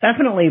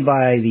definitely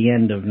by the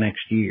end of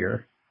next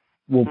year,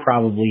 we'll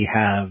probably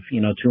have,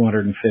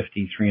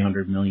 250,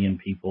 300 million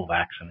people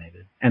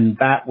vaccinated. And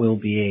that will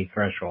be a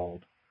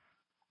threshold.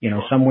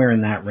 Somewhere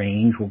in that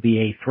range will be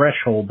a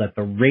threshold that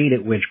the rate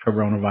at which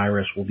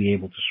coronavirus will be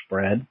able to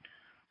spread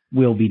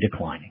will be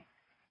declining.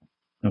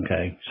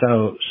 Okay.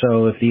 So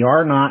if the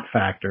R naught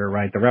factor,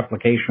 the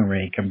replication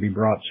rate can be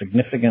brought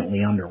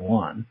significantly under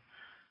 1,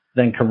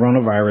 then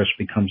coronavirus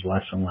becomes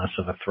less and less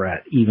of a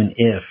threat, even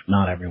if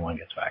not everyone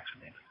gets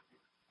vaccinated.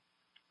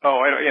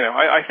 Oh,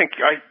 I think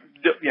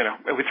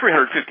with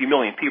 350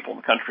 million people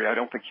in the country, I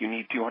don't think you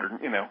need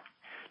 250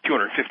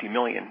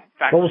 million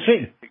vaccines we'll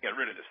see. to get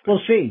rid of this thing.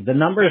 We'll see. The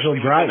numbers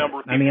will drive it.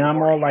 I mean, I'm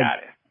all like,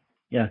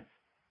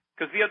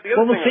 Because the other thing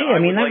we'll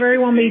see. That very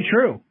well may be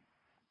true.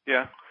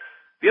 Yeah.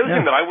 The other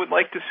thing that I would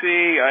like to see,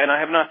 and I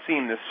have not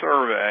seen this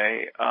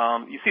survey,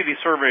 you see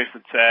these surveys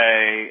that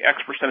say X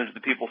percentage of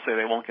the people say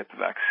they won't get the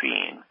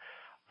vaccine.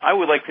 I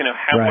would like to know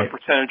what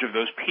percentage of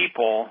those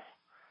people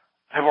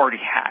have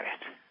already had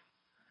it.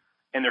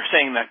 and they're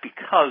saying that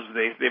because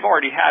they've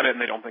already had it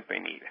and they don't think they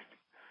need it.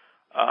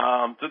 So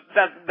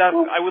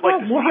I would like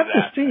to see that. We'll have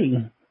to see.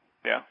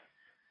 Yeah.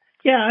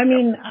 Yeah, I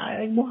mean,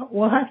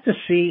 we'll have to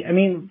see. I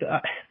mean,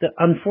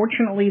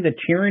 unfortunately, the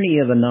tyranny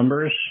of the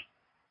numbers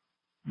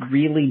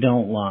really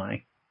don't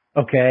lie.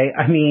 Okay?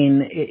 I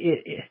mean,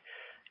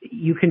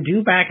 you can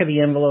do back of the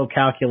envelope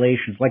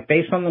calculations, like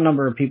based on the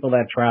number of people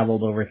that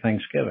traveled over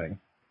Thanksgiving.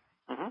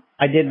 Mm-hmm.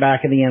 I did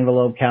back of the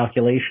envelope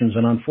calculations,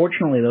 and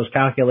unfortunately, those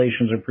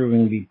calculations are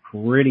proving to be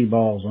pretty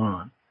balls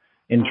on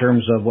in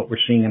terms of what we're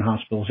seeing in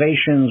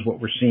hospitalizations, what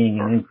we're seeing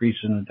in increase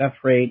in the death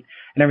rate,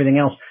 and everything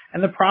else.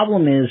 And the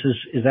problem is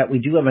that we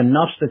do have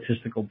enough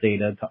statistical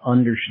data to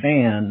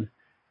understand,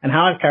 and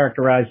how I've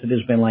characterized it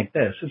has been like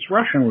this. It's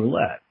Russian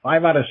roulette.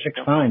 5 out of 6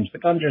 times, the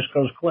gun just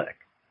goes click.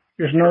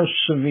 There's no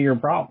severe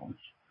problems.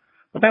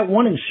 But that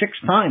 1 in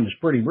 6 times is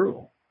pretty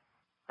brutal.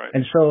 Right.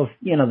 And so,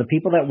 the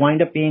people that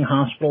wind up being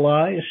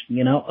hospitalized,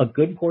 a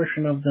good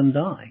portion of them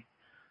die.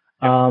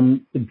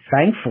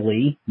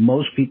 Thankfully,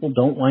 most people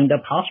don't wind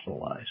up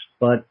hospitalized,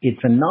 but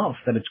it's enough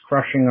that it's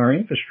crushing our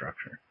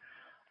infrastructure,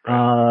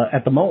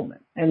 at the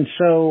moment. And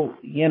so,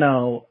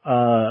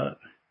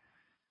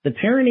 the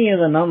tyranny of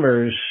the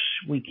numbers,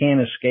 we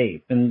can't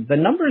escape. And the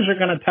numbers are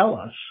going to tell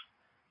us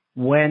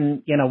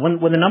when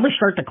the numbers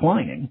start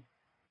declining,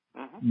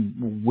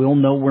 we'll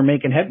know we're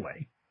making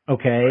headway.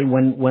 Okay.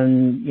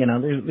 When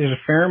there's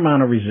a fair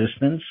amount of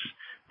resistance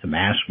to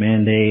mask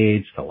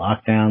mandates, to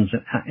lockdowns,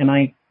 and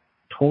I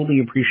totally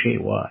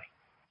appreciate why.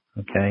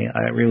 Okay.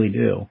 I really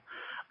do.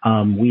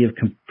 We have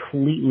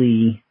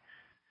completely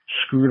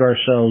screwed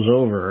ourselves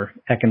over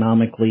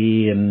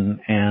economically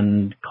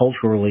and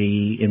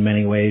culturally in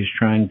many ways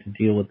trying to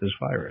deal with this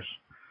virus.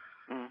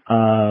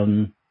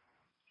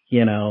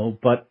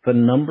 But the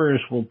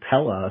numbers will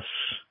tell us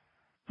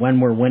when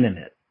we're winning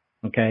it.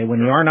 Okay. When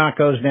the R0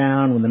 goes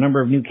down, when the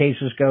number of new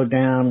cases go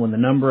down, when the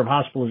number of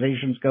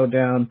hospitalizations go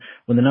down,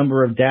 when the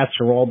number of deaths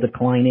are all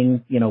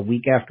declining,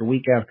 week after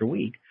week after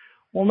week,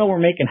 we'll know we're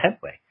making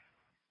headway.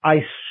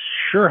 I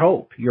sure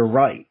hope you're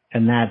right.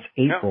 And that's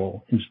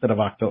April instead of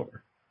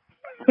October.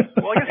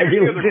 Well, I guess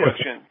here's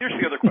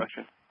the other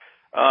question.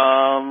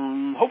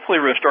 Hopefully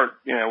we're going to start,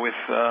 with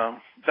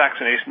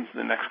vaccinations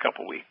in the next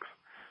couple of weeks.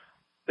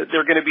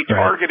 They're going to be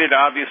targeted,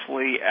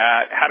 obviously,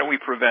 at how do we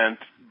prevent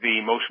the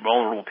most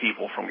vulnerable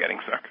people from getting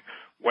sick,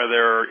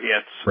 whether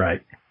it's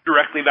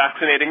directly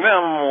vaccinating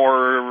them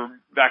or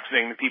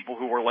vaccinating the people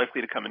who are likely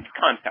to come into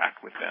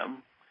contact with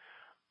them.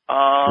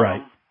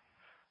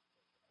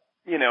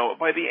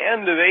 By the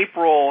end of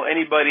April,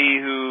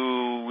 anybody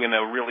who,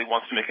 really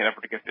wants to make an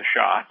effort to get this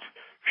shot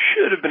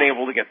should have been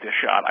able to get this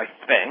shot, I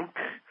think.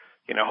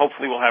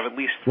 Hopefully we'll have at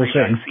least 3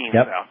 vaccines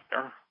out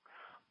there.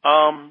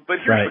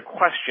 But here's the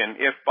question.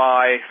 If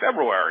by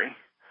February,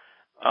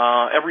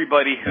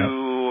 everybody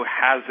who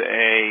has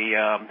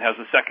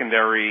a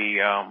secondary,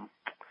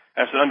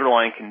 has an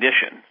underlying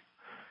condition,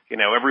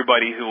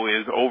 everybody who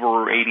is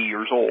over 80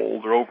 years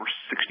old or over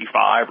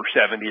 65 or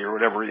 70 or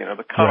whatever,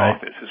 the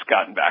cutoff is, has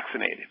gotten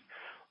vaccinated.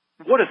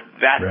 What does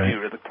that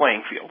do to the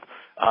playing field?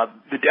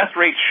 The death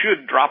rate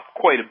should drop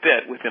quite a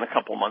bit within a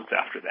couple months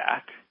after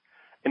that.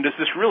 And does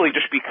this really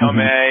just become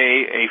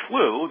a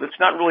flu that's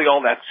not really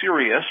all that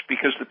serious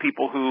because the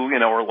people who,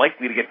 are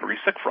likely to get very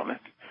sick from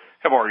it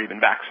have already been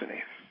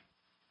vaccinated?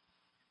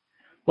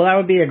 Well, that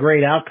would be a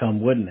great outcome,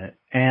 wouldn't it?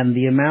 And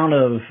the amount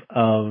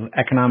of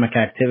economic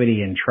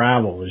activity and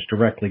travel is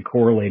directly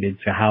correlated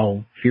to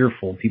how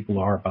fearful people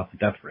are about the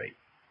death rate.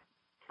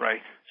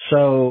 Right.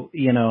 So,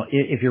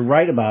 if you're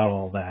right about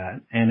all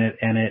that,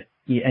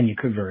 and you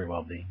could very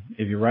well be,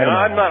 if you're right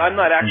about I'm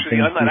not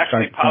actually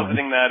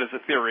positing that as a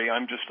theory.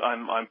 I'm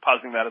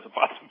positing that as a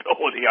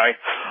possibility. I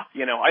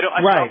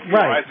stop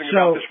theorizing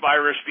about this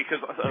virus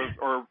because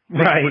or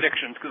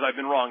predictions because I've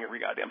been wrong every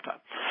goddamn time.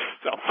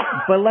 So,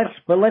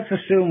 but let's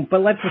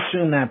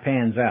assume that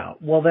pans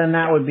out. Well, then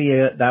that would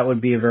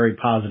be a very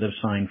positive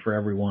sign for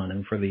everyone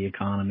and for the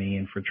economy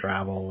and for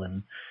travel,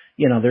 and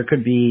there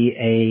could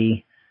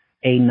be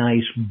a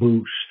nice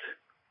boost,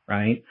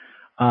 right?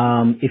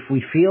 If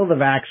we feel the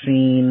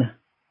vaccine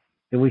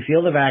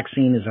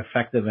is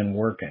effective and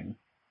working,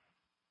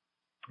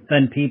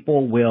 then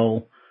people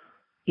will,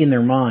 in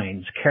their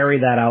minds, carry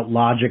that out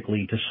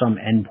logically to some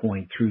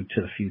endpoint through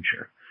to the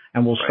future.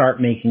 And will start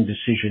making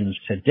decisions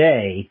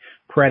today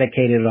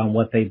predicated on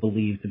what they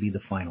believe to be the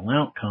final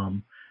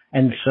outcome.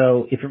 And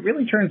so if it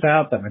really turns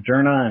out that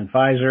Moderna and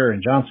Pfizer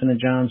and Johnson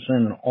 &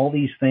 Johnson and all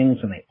these things,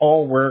 and they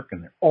all work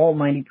and they're all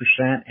 90%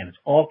 and it's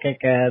all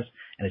kick-ass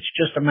and it's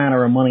just a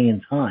matter of money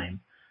and time,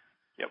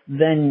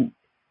 then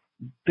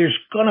there's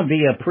going to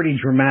be a pretty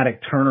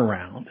dramatic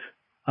turnaround.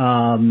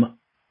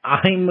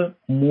 I'm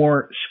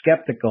more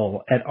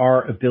skeptical at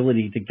our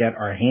ability to get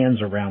our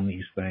hands around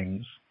these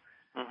things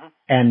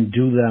and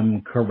do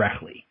them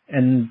correctly.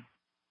 And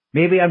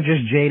maybe I'm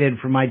just jaded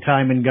from my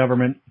time in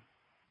government.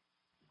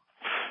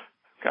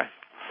 Okay.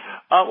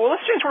 Well,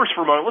 let's change course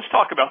for a moment. Let's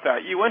talk about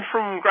that. You went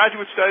from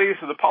graduate studies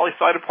to the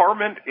poli-sci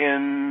department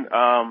in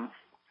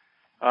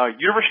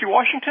University of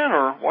Washington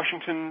or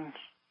Washington...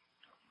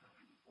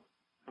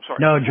 sorry.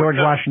 No, George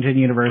Washington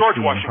University.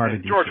 George Washington. Part of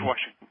DC. George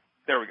Washington.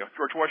 There we go.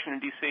 George Washington,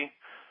 D.C.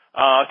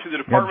 To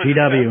the Department of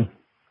GW.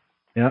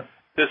 Defense. Yep.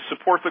 To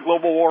support the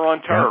global war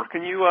on terror. Yep.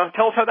 Can you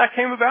tell us how that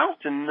came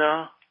about and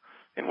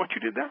what you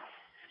did there?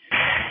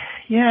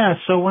 Yeah.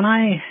 So when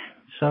I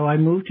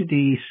moved to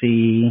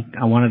DC,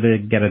 I wanted to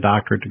get a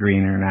doctorate degree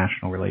in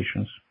international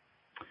relations,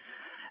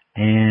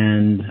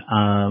 and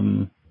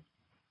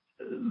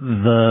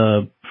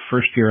the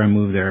first year I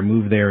moved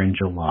there in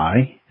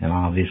July, and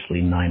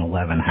obviously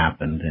 9/11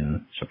 happened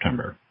in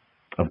September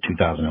of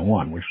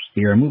 2001, which was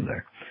the year I moved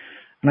there.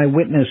 And I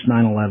witnessed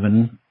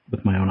 9/11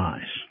 with my own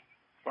eyes.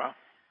 Wow.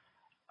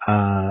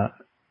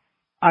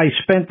 I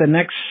spent the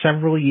next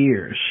several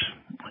years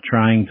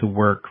trying to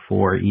work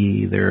for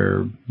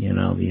either,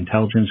 the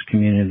intelligence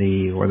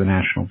community or the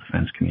national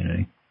defense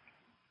community.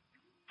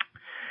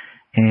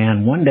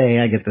 And one day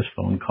I get this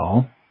phone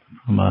call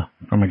from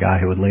a guy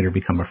who would later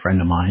become a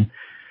friend of mine.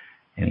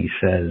 And he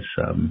says,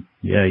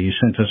 yeah, you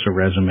sent us a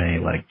resume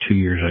like 2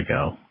 years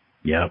ago.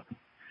 Yep.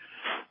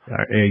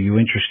 Are you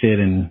interested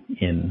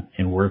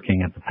in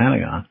working at the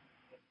Pentagon?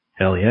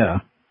 Hell yeah.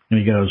 And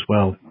he goes,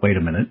 well, wait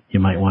a minute. You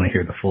might want to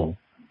hear the full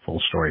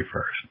story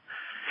first.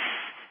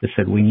 They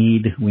said, we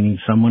need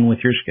someone with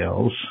your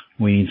skills.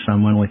 We need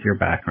someone with your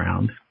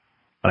background,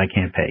 but I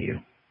can't pay you.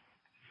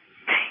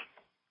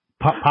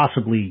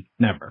 Possibly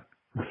never.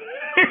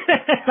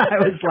 I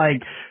was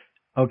like,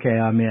 okay,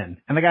 I'm in.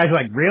 And the guy's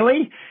like,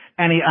 really?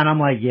 And I'm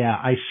like, yeah,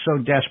 I so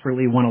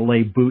desperately want to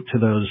lay boot to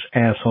those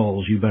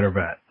assholes. You better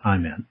bet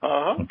I'm in.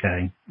 Uh-huh.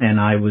 Okay. And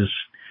I was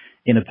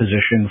in a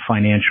position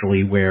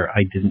financially where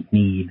I didn't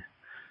need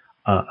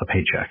a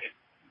paycheck.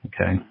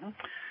 Okay. Mm-hmm.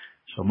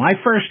 So my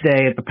first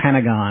day at the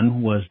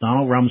Pentagon was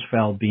Donald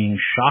Rumsfeld being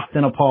shocked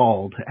and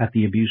appalled at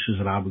the abuses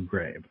at Abu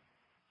Ghraib.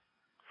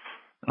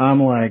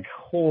 I'm like,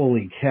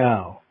 holy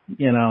cow.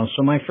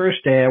 So my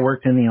first day I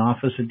worked in the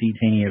Office of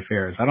Detainee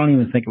Affairs. I don't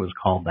even think it was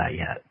called that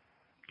yet.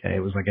 Okay. It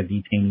was like a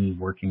detainee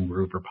working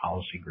group or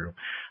policy group.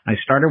 I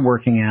started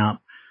working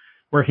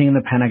in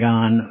the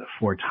Pentagon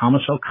for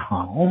Thomas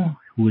O'Connell,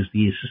 who was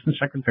the Assistant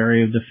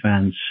Secretary of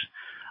Defense,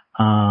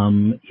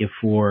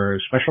 for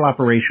Special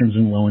Operations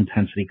and Low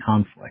Intensity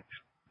Conflict.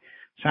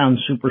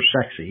 Sounds super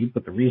sexy,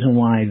 but the reason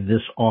why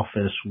this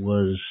office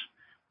was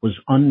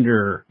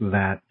under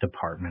that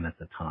department at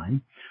the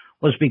time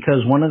was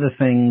because one of the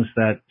things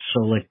that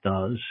SOLIC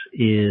does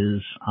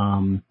is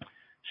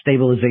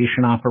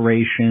stabilization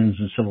operations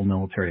and civil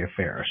military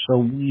affairs. So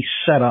we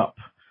set up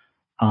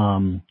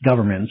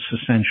governments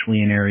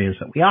essentially in areas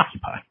that we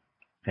occupy.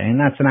 Okay, and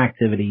that's an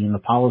activity, and the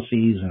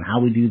policies and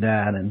how we do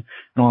that and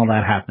all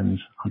that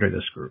happens under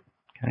this group.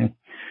 Okay.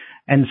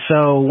 And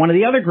so one of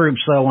the other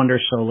groups, though, under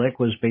SOLIC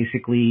was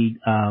basically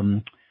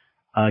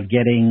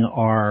getting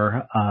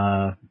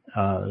our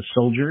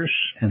soldiers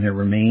and their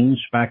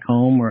remains back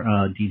home, or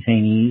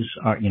detainees,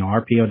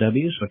 our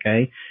POWs,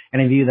 okay?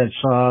 Any of you that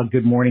saw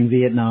Good Morning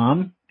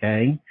Vietnam,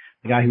 okay,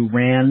 the guy who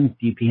ran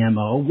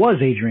DPMO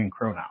was Adrian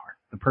Cronauer,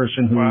 the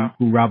person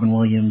who Robin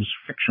Williams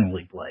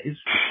fictionally plays.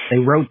 They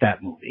wrote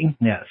that movie,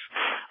 yes.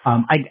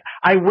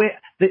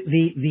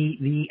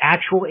 The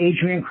actual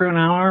Adrian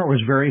Cronauer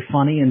was very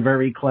funny and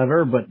very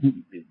clever, but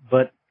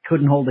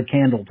couldn't hold a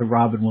candle to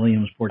Robin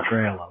Williams'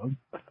 portrayal of him.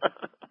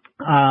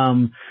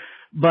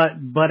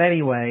 But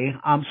anyway,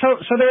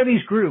 so there are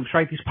these groups,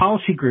 right? These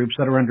policy groups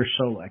that are under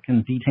SOLIC,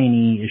 and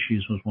detainee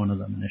issues was one of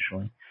them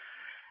initially.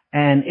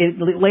 And it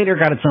later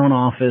got its own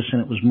office, and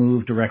it was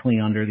moved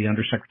directly under the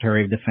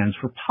Undersecretary of Defense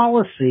for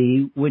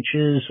Policy, which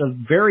is a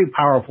very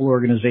powerful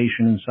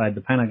organization inside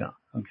the Pentagon,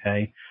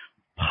 okay?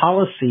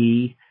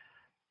 Policy,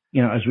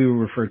 as we would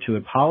refer to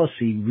it,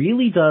 policy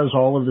really does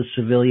all of the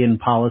civilian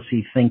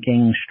policy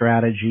thinking,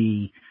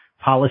 strategy,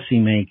 policy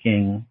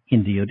making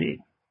in DOD.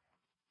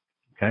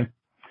 Okay.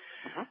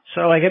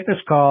 So I get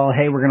this call,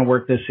 hey, we're going to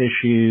work this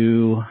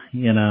issue,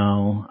 and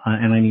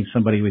I need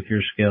somebody with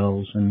your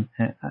skills. And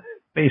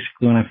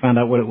basically when I found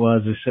out what it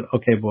was, I said,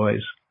 okay,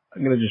 boys,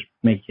 I'm going to just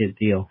make you a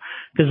deal.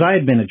 Because I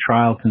had been a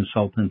trial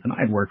consultant and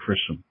I'd worked for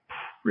some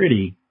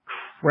pretty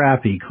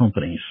crappy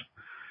companies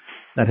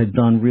that had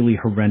done really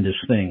horrendous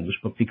things.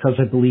 But because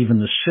I believe in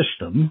the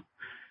system,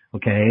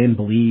 okay, and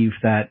believe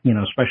that,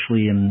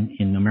 especially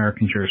in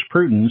American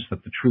jurisprudence,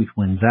 that the truth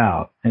wins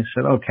out, I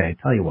said, okay,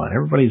 tell you what,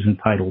 everybody's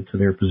entitled to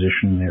their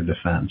position and their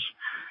defense.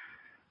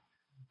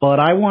 But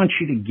I want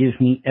you to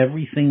give me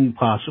everything you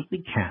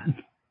possibly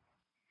can.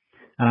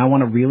 And I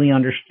want to really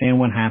understand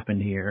what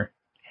happened here.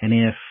 And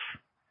if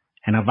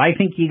I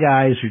think you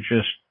guys are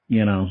just,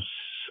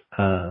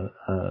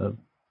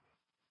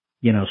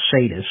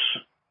 sadists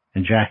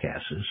and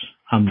jackasses,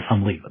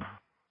 I'm leaving.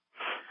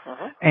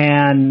 Uh-huh.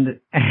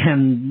 And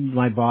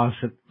my boss,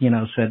 said,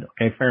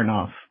 okay, fair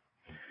enough.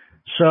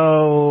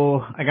 So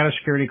I got a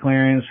security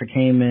clearance. I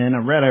came in, I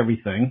read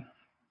everything.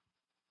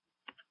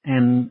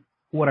 And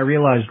what I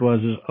realized was,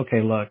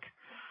 okay, look,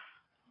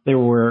 there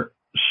were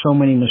so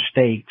many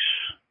mistakes.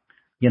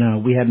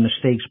 We had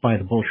mistakes by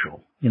the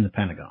bushel in the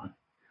Pentagon.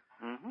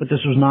 Mm-hmm. But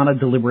this was not a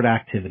deliberate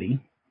activity.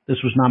 This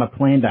was not a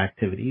planned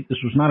activity. This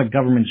was not a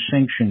government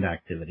sanctioned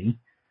activity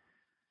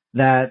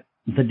that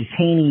the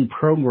detainee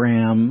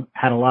program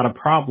had a lot of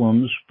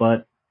problems,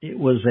 but it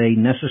was a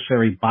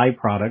necessary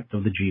byproduct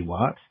of the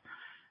GWAT,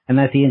 and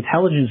that the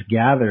intelligence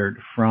gathered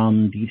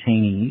from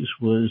detainees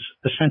was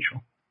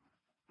essential.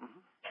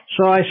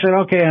 So I said,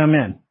 okay, I'm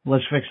in.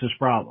 Let's fix this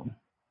problem.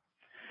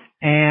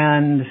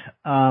 And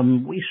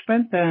we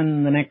spent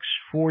then the next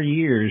 4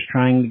 years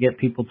trying to get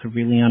people to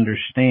really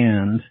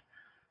understand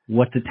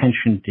what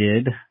detention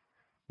did,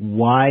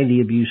 why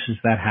the abuses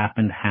that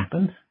happened.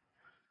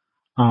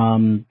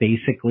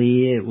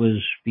 Basically, it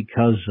was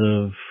because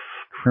of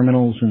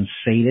criminals and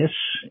sadists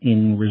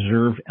in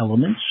reserve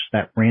elements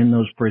that ran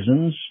those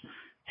prisons,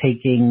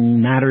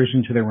 taking matters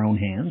into their own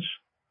hands.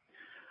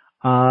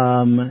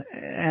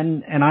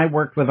 And I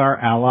worked with our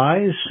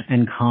allies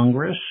and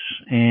Congress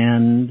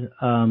and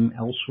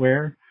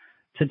elsewhere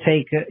to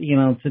take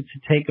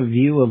a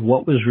view of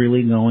what was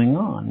really going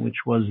on,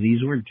 which was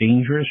these were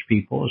dangerous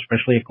people,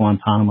 especially at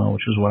Guantanamo,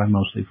 which is what I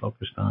mostly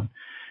focused on.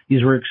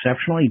 These were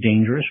exceptionally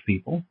dangerous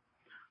people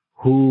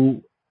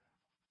who,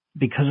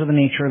 because of the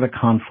nature of the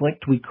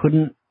conflict, we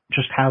couldn't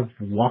just have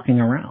walking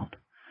around.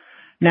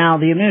 Now,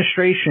 the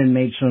administration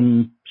made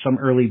some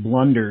early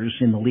blunders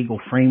in the legal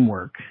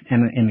framework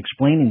and in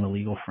explaining the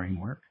legal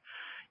framework.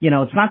 You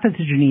know, it's not that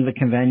the Geneva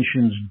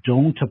Conventions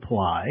don't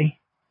apply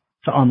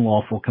to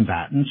unlawful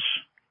combatants.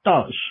 It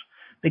does.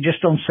 They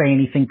just don't say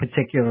anything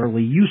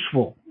particularly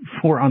useful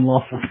for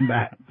unlawful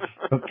combatants.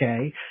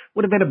 Okay?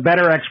 Would have been a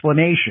better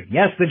explanation.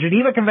 Yes, the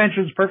Geneva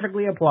Conventions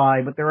perfectly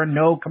apply, but there are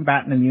no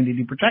combatant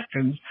immunity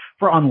protections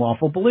for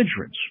unlawful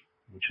belligerents,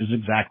 which is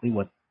exactly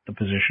what the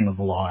position of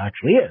the law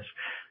actually is.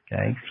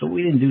 Okay? So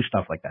we didn't do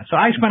stuff like that. So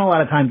I spent a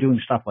lot of time doing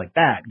stuff like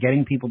that,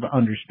 getting people to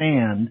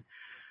understand,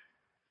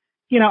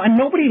 you know, and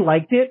nobody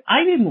liked it.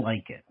 I didn't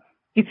like it.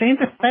 It's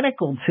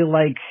antithetical to,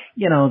 like,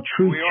 you know,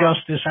 truth,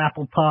 justice,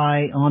 apple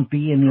pie, Aunt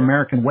B, and the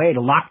American way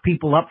to lock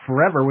people up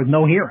forever with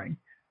no hearing.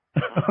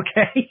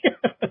 Okay?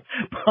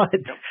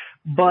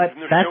 but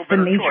that's the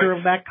nature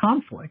of that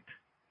conflict.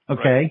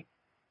 Okay? Right.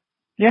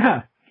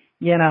 Yeah.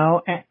 You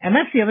know, and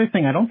that's the other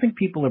thing I don't think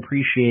people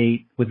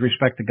appreciate with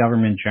respect to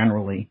government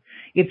generally.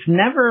 It's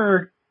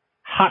never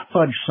hot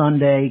fudge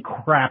sundae,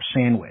 crap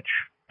sandwich.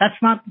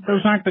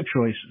 Those aren't the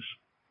choices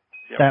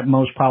that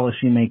most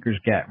policymakers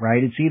get,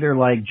 right? It's either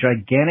like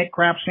gigantic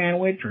crap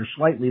sandwich or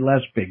slightly less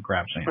big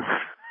crap sandwich.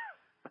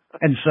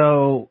 And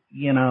so,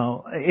 you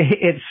know,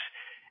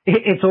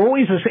 it's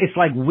always, it's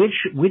like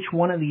which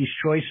one of these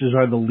choices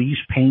are the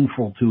least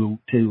painful to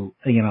do.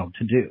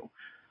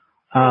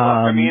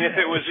 I mean, if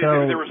there was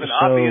an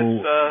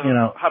obvious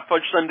hot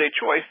fudge sundae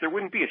choice, there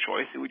wouldn't be a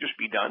choice. It would just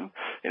be done,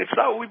 and it's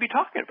not what we'd be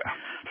talking about.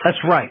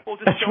 That's right.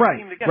 That's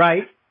right.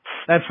 Right.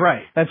 That's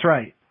right. That's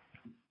right.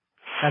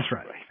 That's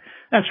right.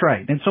 That's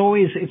right. It's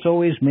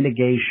always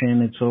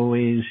mitigation. It's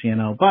always, you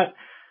know, but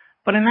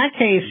in that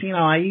case, you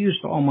know, I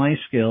used all my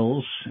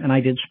skills and I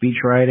did speech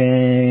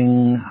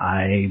writing.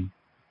 I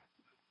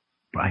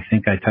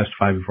think I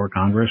testified before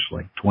Congress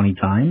like 20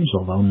 times,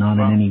 although not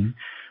in any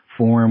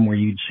form where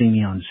you'd see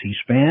me on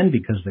C-SPAN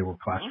because they were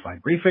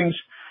classified briefings.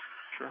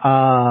 Sure.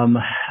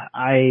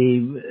 I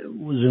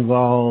was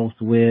involved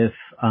with,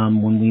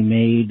 when we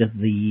made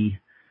the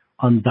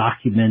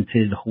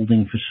undocumented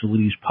holding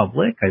facilities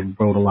public. I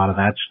wrote a lot of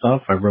that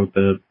stuff. I wrote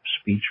the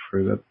speech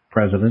for the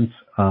president,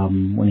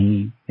 when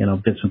he, you know,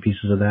 bits and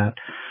pieces of that.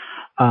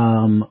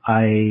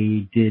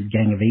 I did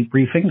Gang of Eight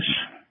briefings.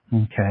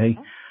 Okay.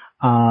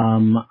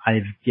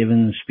 I've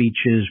given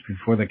speeches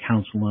before the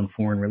Council on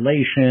Foreign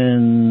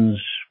Relations,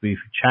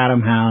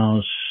 Chatham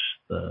House,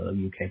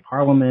 the UK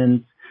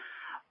Parliament.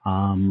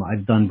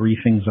 I've done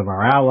briefings of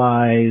our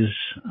allies,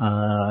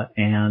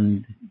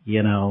 and,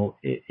 you know,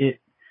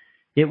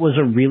 it was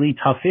a really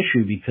tough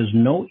issue because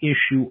no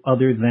issue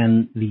other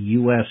than the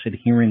U.S.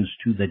 adherence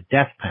to the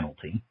death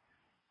penalty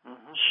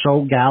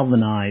so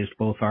galvanized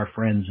both our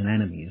friends and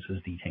enemies as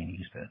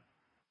detainees did.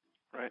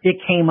 Right. It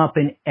came up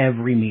in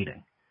every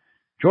meeting.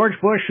 George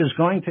Bush is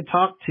going to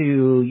talk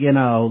to, you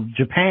know,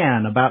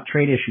 Japan about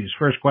trade issues.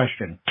 First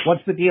question,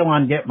 what's the deal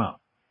on Gitmo?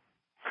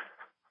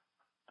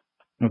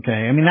 Okay,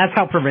 I mean, that's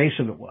how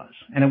pervasive it was.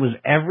 And it was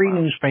every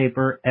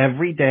newspaper,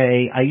 every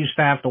day. I used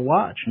to have to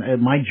watch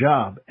my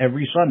job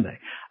every Sunday.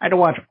 I had to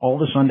watch all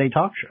the Sunday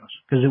talk shows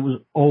because it was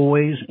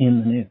always in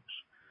the news.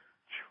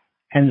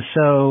 And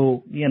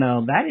so, you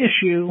know, that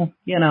issue,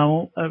 you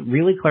know,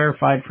 really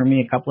clarified for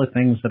me a couple of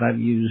things that I've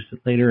used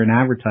later in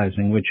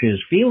advertising, which is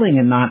feeling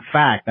and not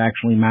fact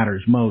actually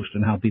matters most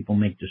in how people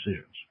make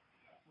decisions.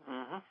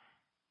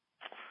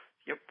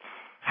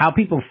 How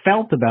people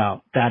felt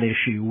about that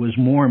issue was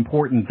more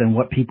important than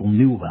what people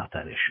knew about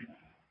that issue.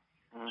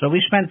 So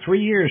we spent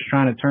 3 years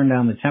trying to turn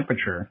down the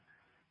temperature,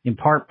 in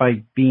part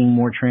by being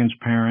more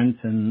transparent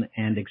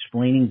and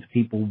explaining to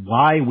people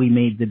why we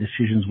made the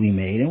decisions we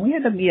made. And we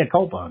had to mea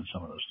culpa on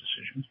some of those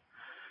decisions.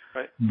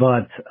 Right.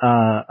 But,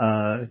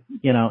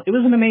 you know, it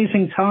was an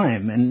amazing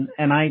time.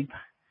 And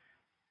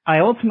I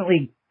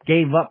ultimately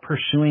gave up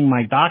pursuing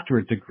my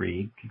doctorate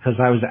degree because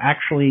I was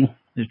actually,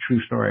 it's a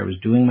true story, I was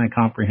doing my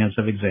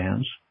comprehensive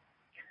exams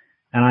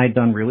and I had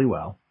done really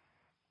well.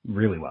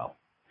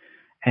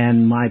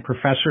 And my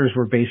professors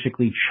were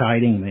basically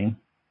chiding me,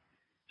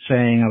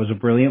 saying I was a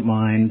brilliant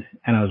mind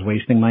and I was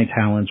wasting my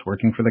talents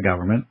working for the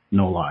government.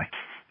 No lie.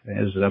 I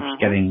ended up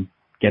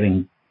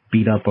getting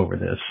beat up over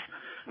this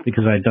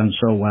because I'd done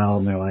so well,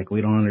 and they're like,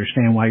 we don't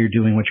understand why you're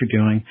doing what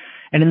you're doing.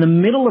 And in the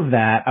middle of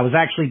that, I was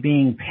actually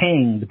being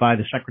pinged by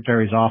the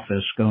secretary's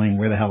office going,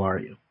 where the hell are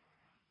you?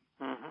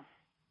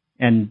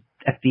 And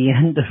at the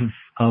end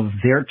of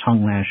their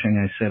tongue lashing,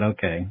 I said,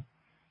 okay,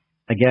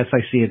 I guess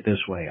I see it this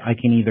way. I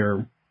can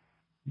either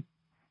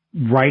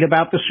write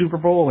about the Super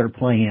Bowl or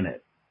play in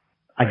it.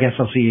 I guess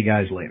I'll see you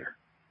guys later.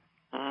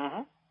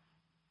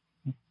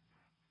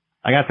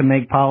 I got to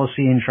make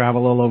policy and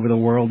travel all over the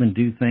world and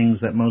do things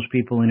that most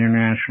people in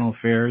international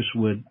affairs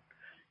would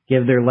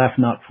give their left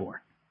nut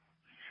for.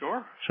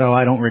 Sure. So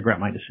I don't regret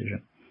my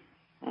decision.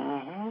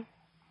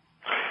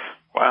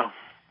 Wow.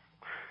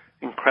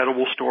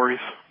 Incredible stories.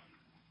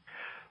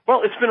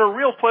 Well, it's been a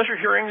real pleasure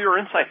hearing your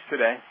insights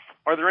today.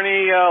 Are there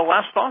any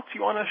last thoughts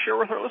you want to share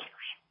with our listeners?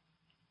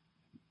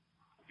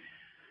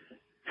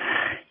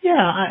 Yeah,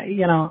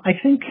 I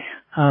think,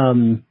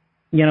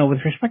 with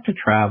respect to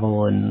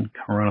travel and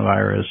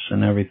coronavirus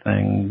and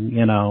everything,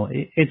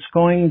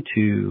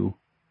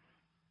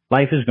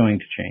 life is going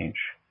to change.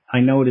 I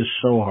know it is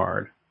so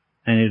hard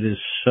and it is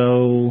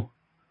so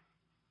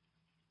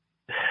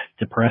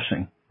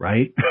depressing,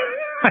 right?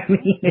 I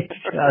mean,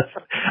 it's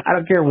just, I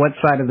don't care what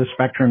side of the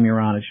spectrum you're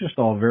on. It's just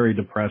all very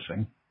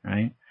depressing,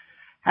 right?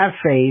 Have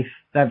faith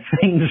that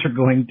things are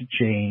going to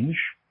change,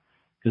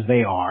 because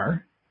they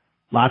are.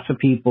 Lots of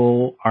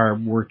people are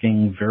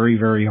working very,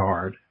 very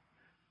hard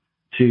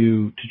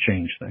to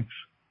change things.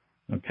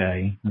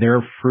 Okay.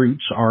 Their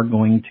fruits are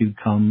going to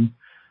come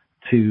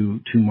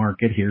to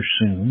market here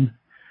soon.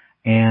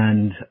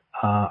 And,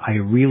 I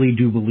really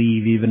do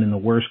believe even in the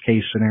worst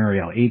case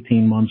scenario,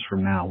 18 months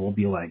from now, we'll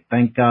be like,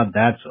 thank God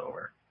that's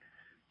over.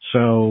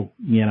 So,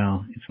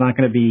 it's not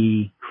going to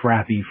be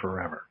crappy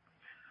forever.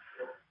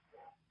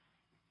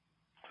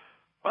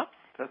 Well,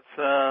 that's,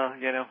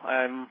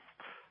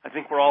 I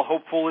think we're all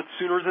hopeful it's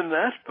sooner than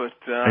that, but,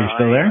 are you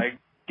still there?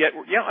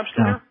 I'm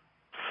still here.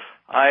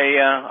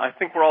 I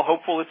think we're all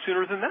hopeful it's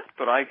sooner than that,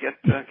 but I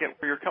get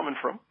where you're coming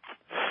from.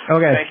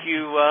 Okay. Thank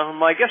you.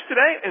 My guest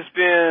today has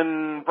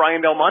been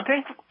Bryan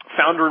DelMonte,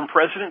 founder and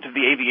president of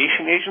the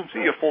Aviation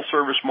Agency, a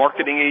full-service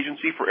marketing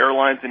agency for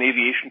airlines and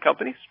aviation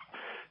companies.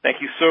 Thank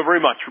you so very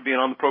much for being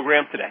on the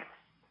program today.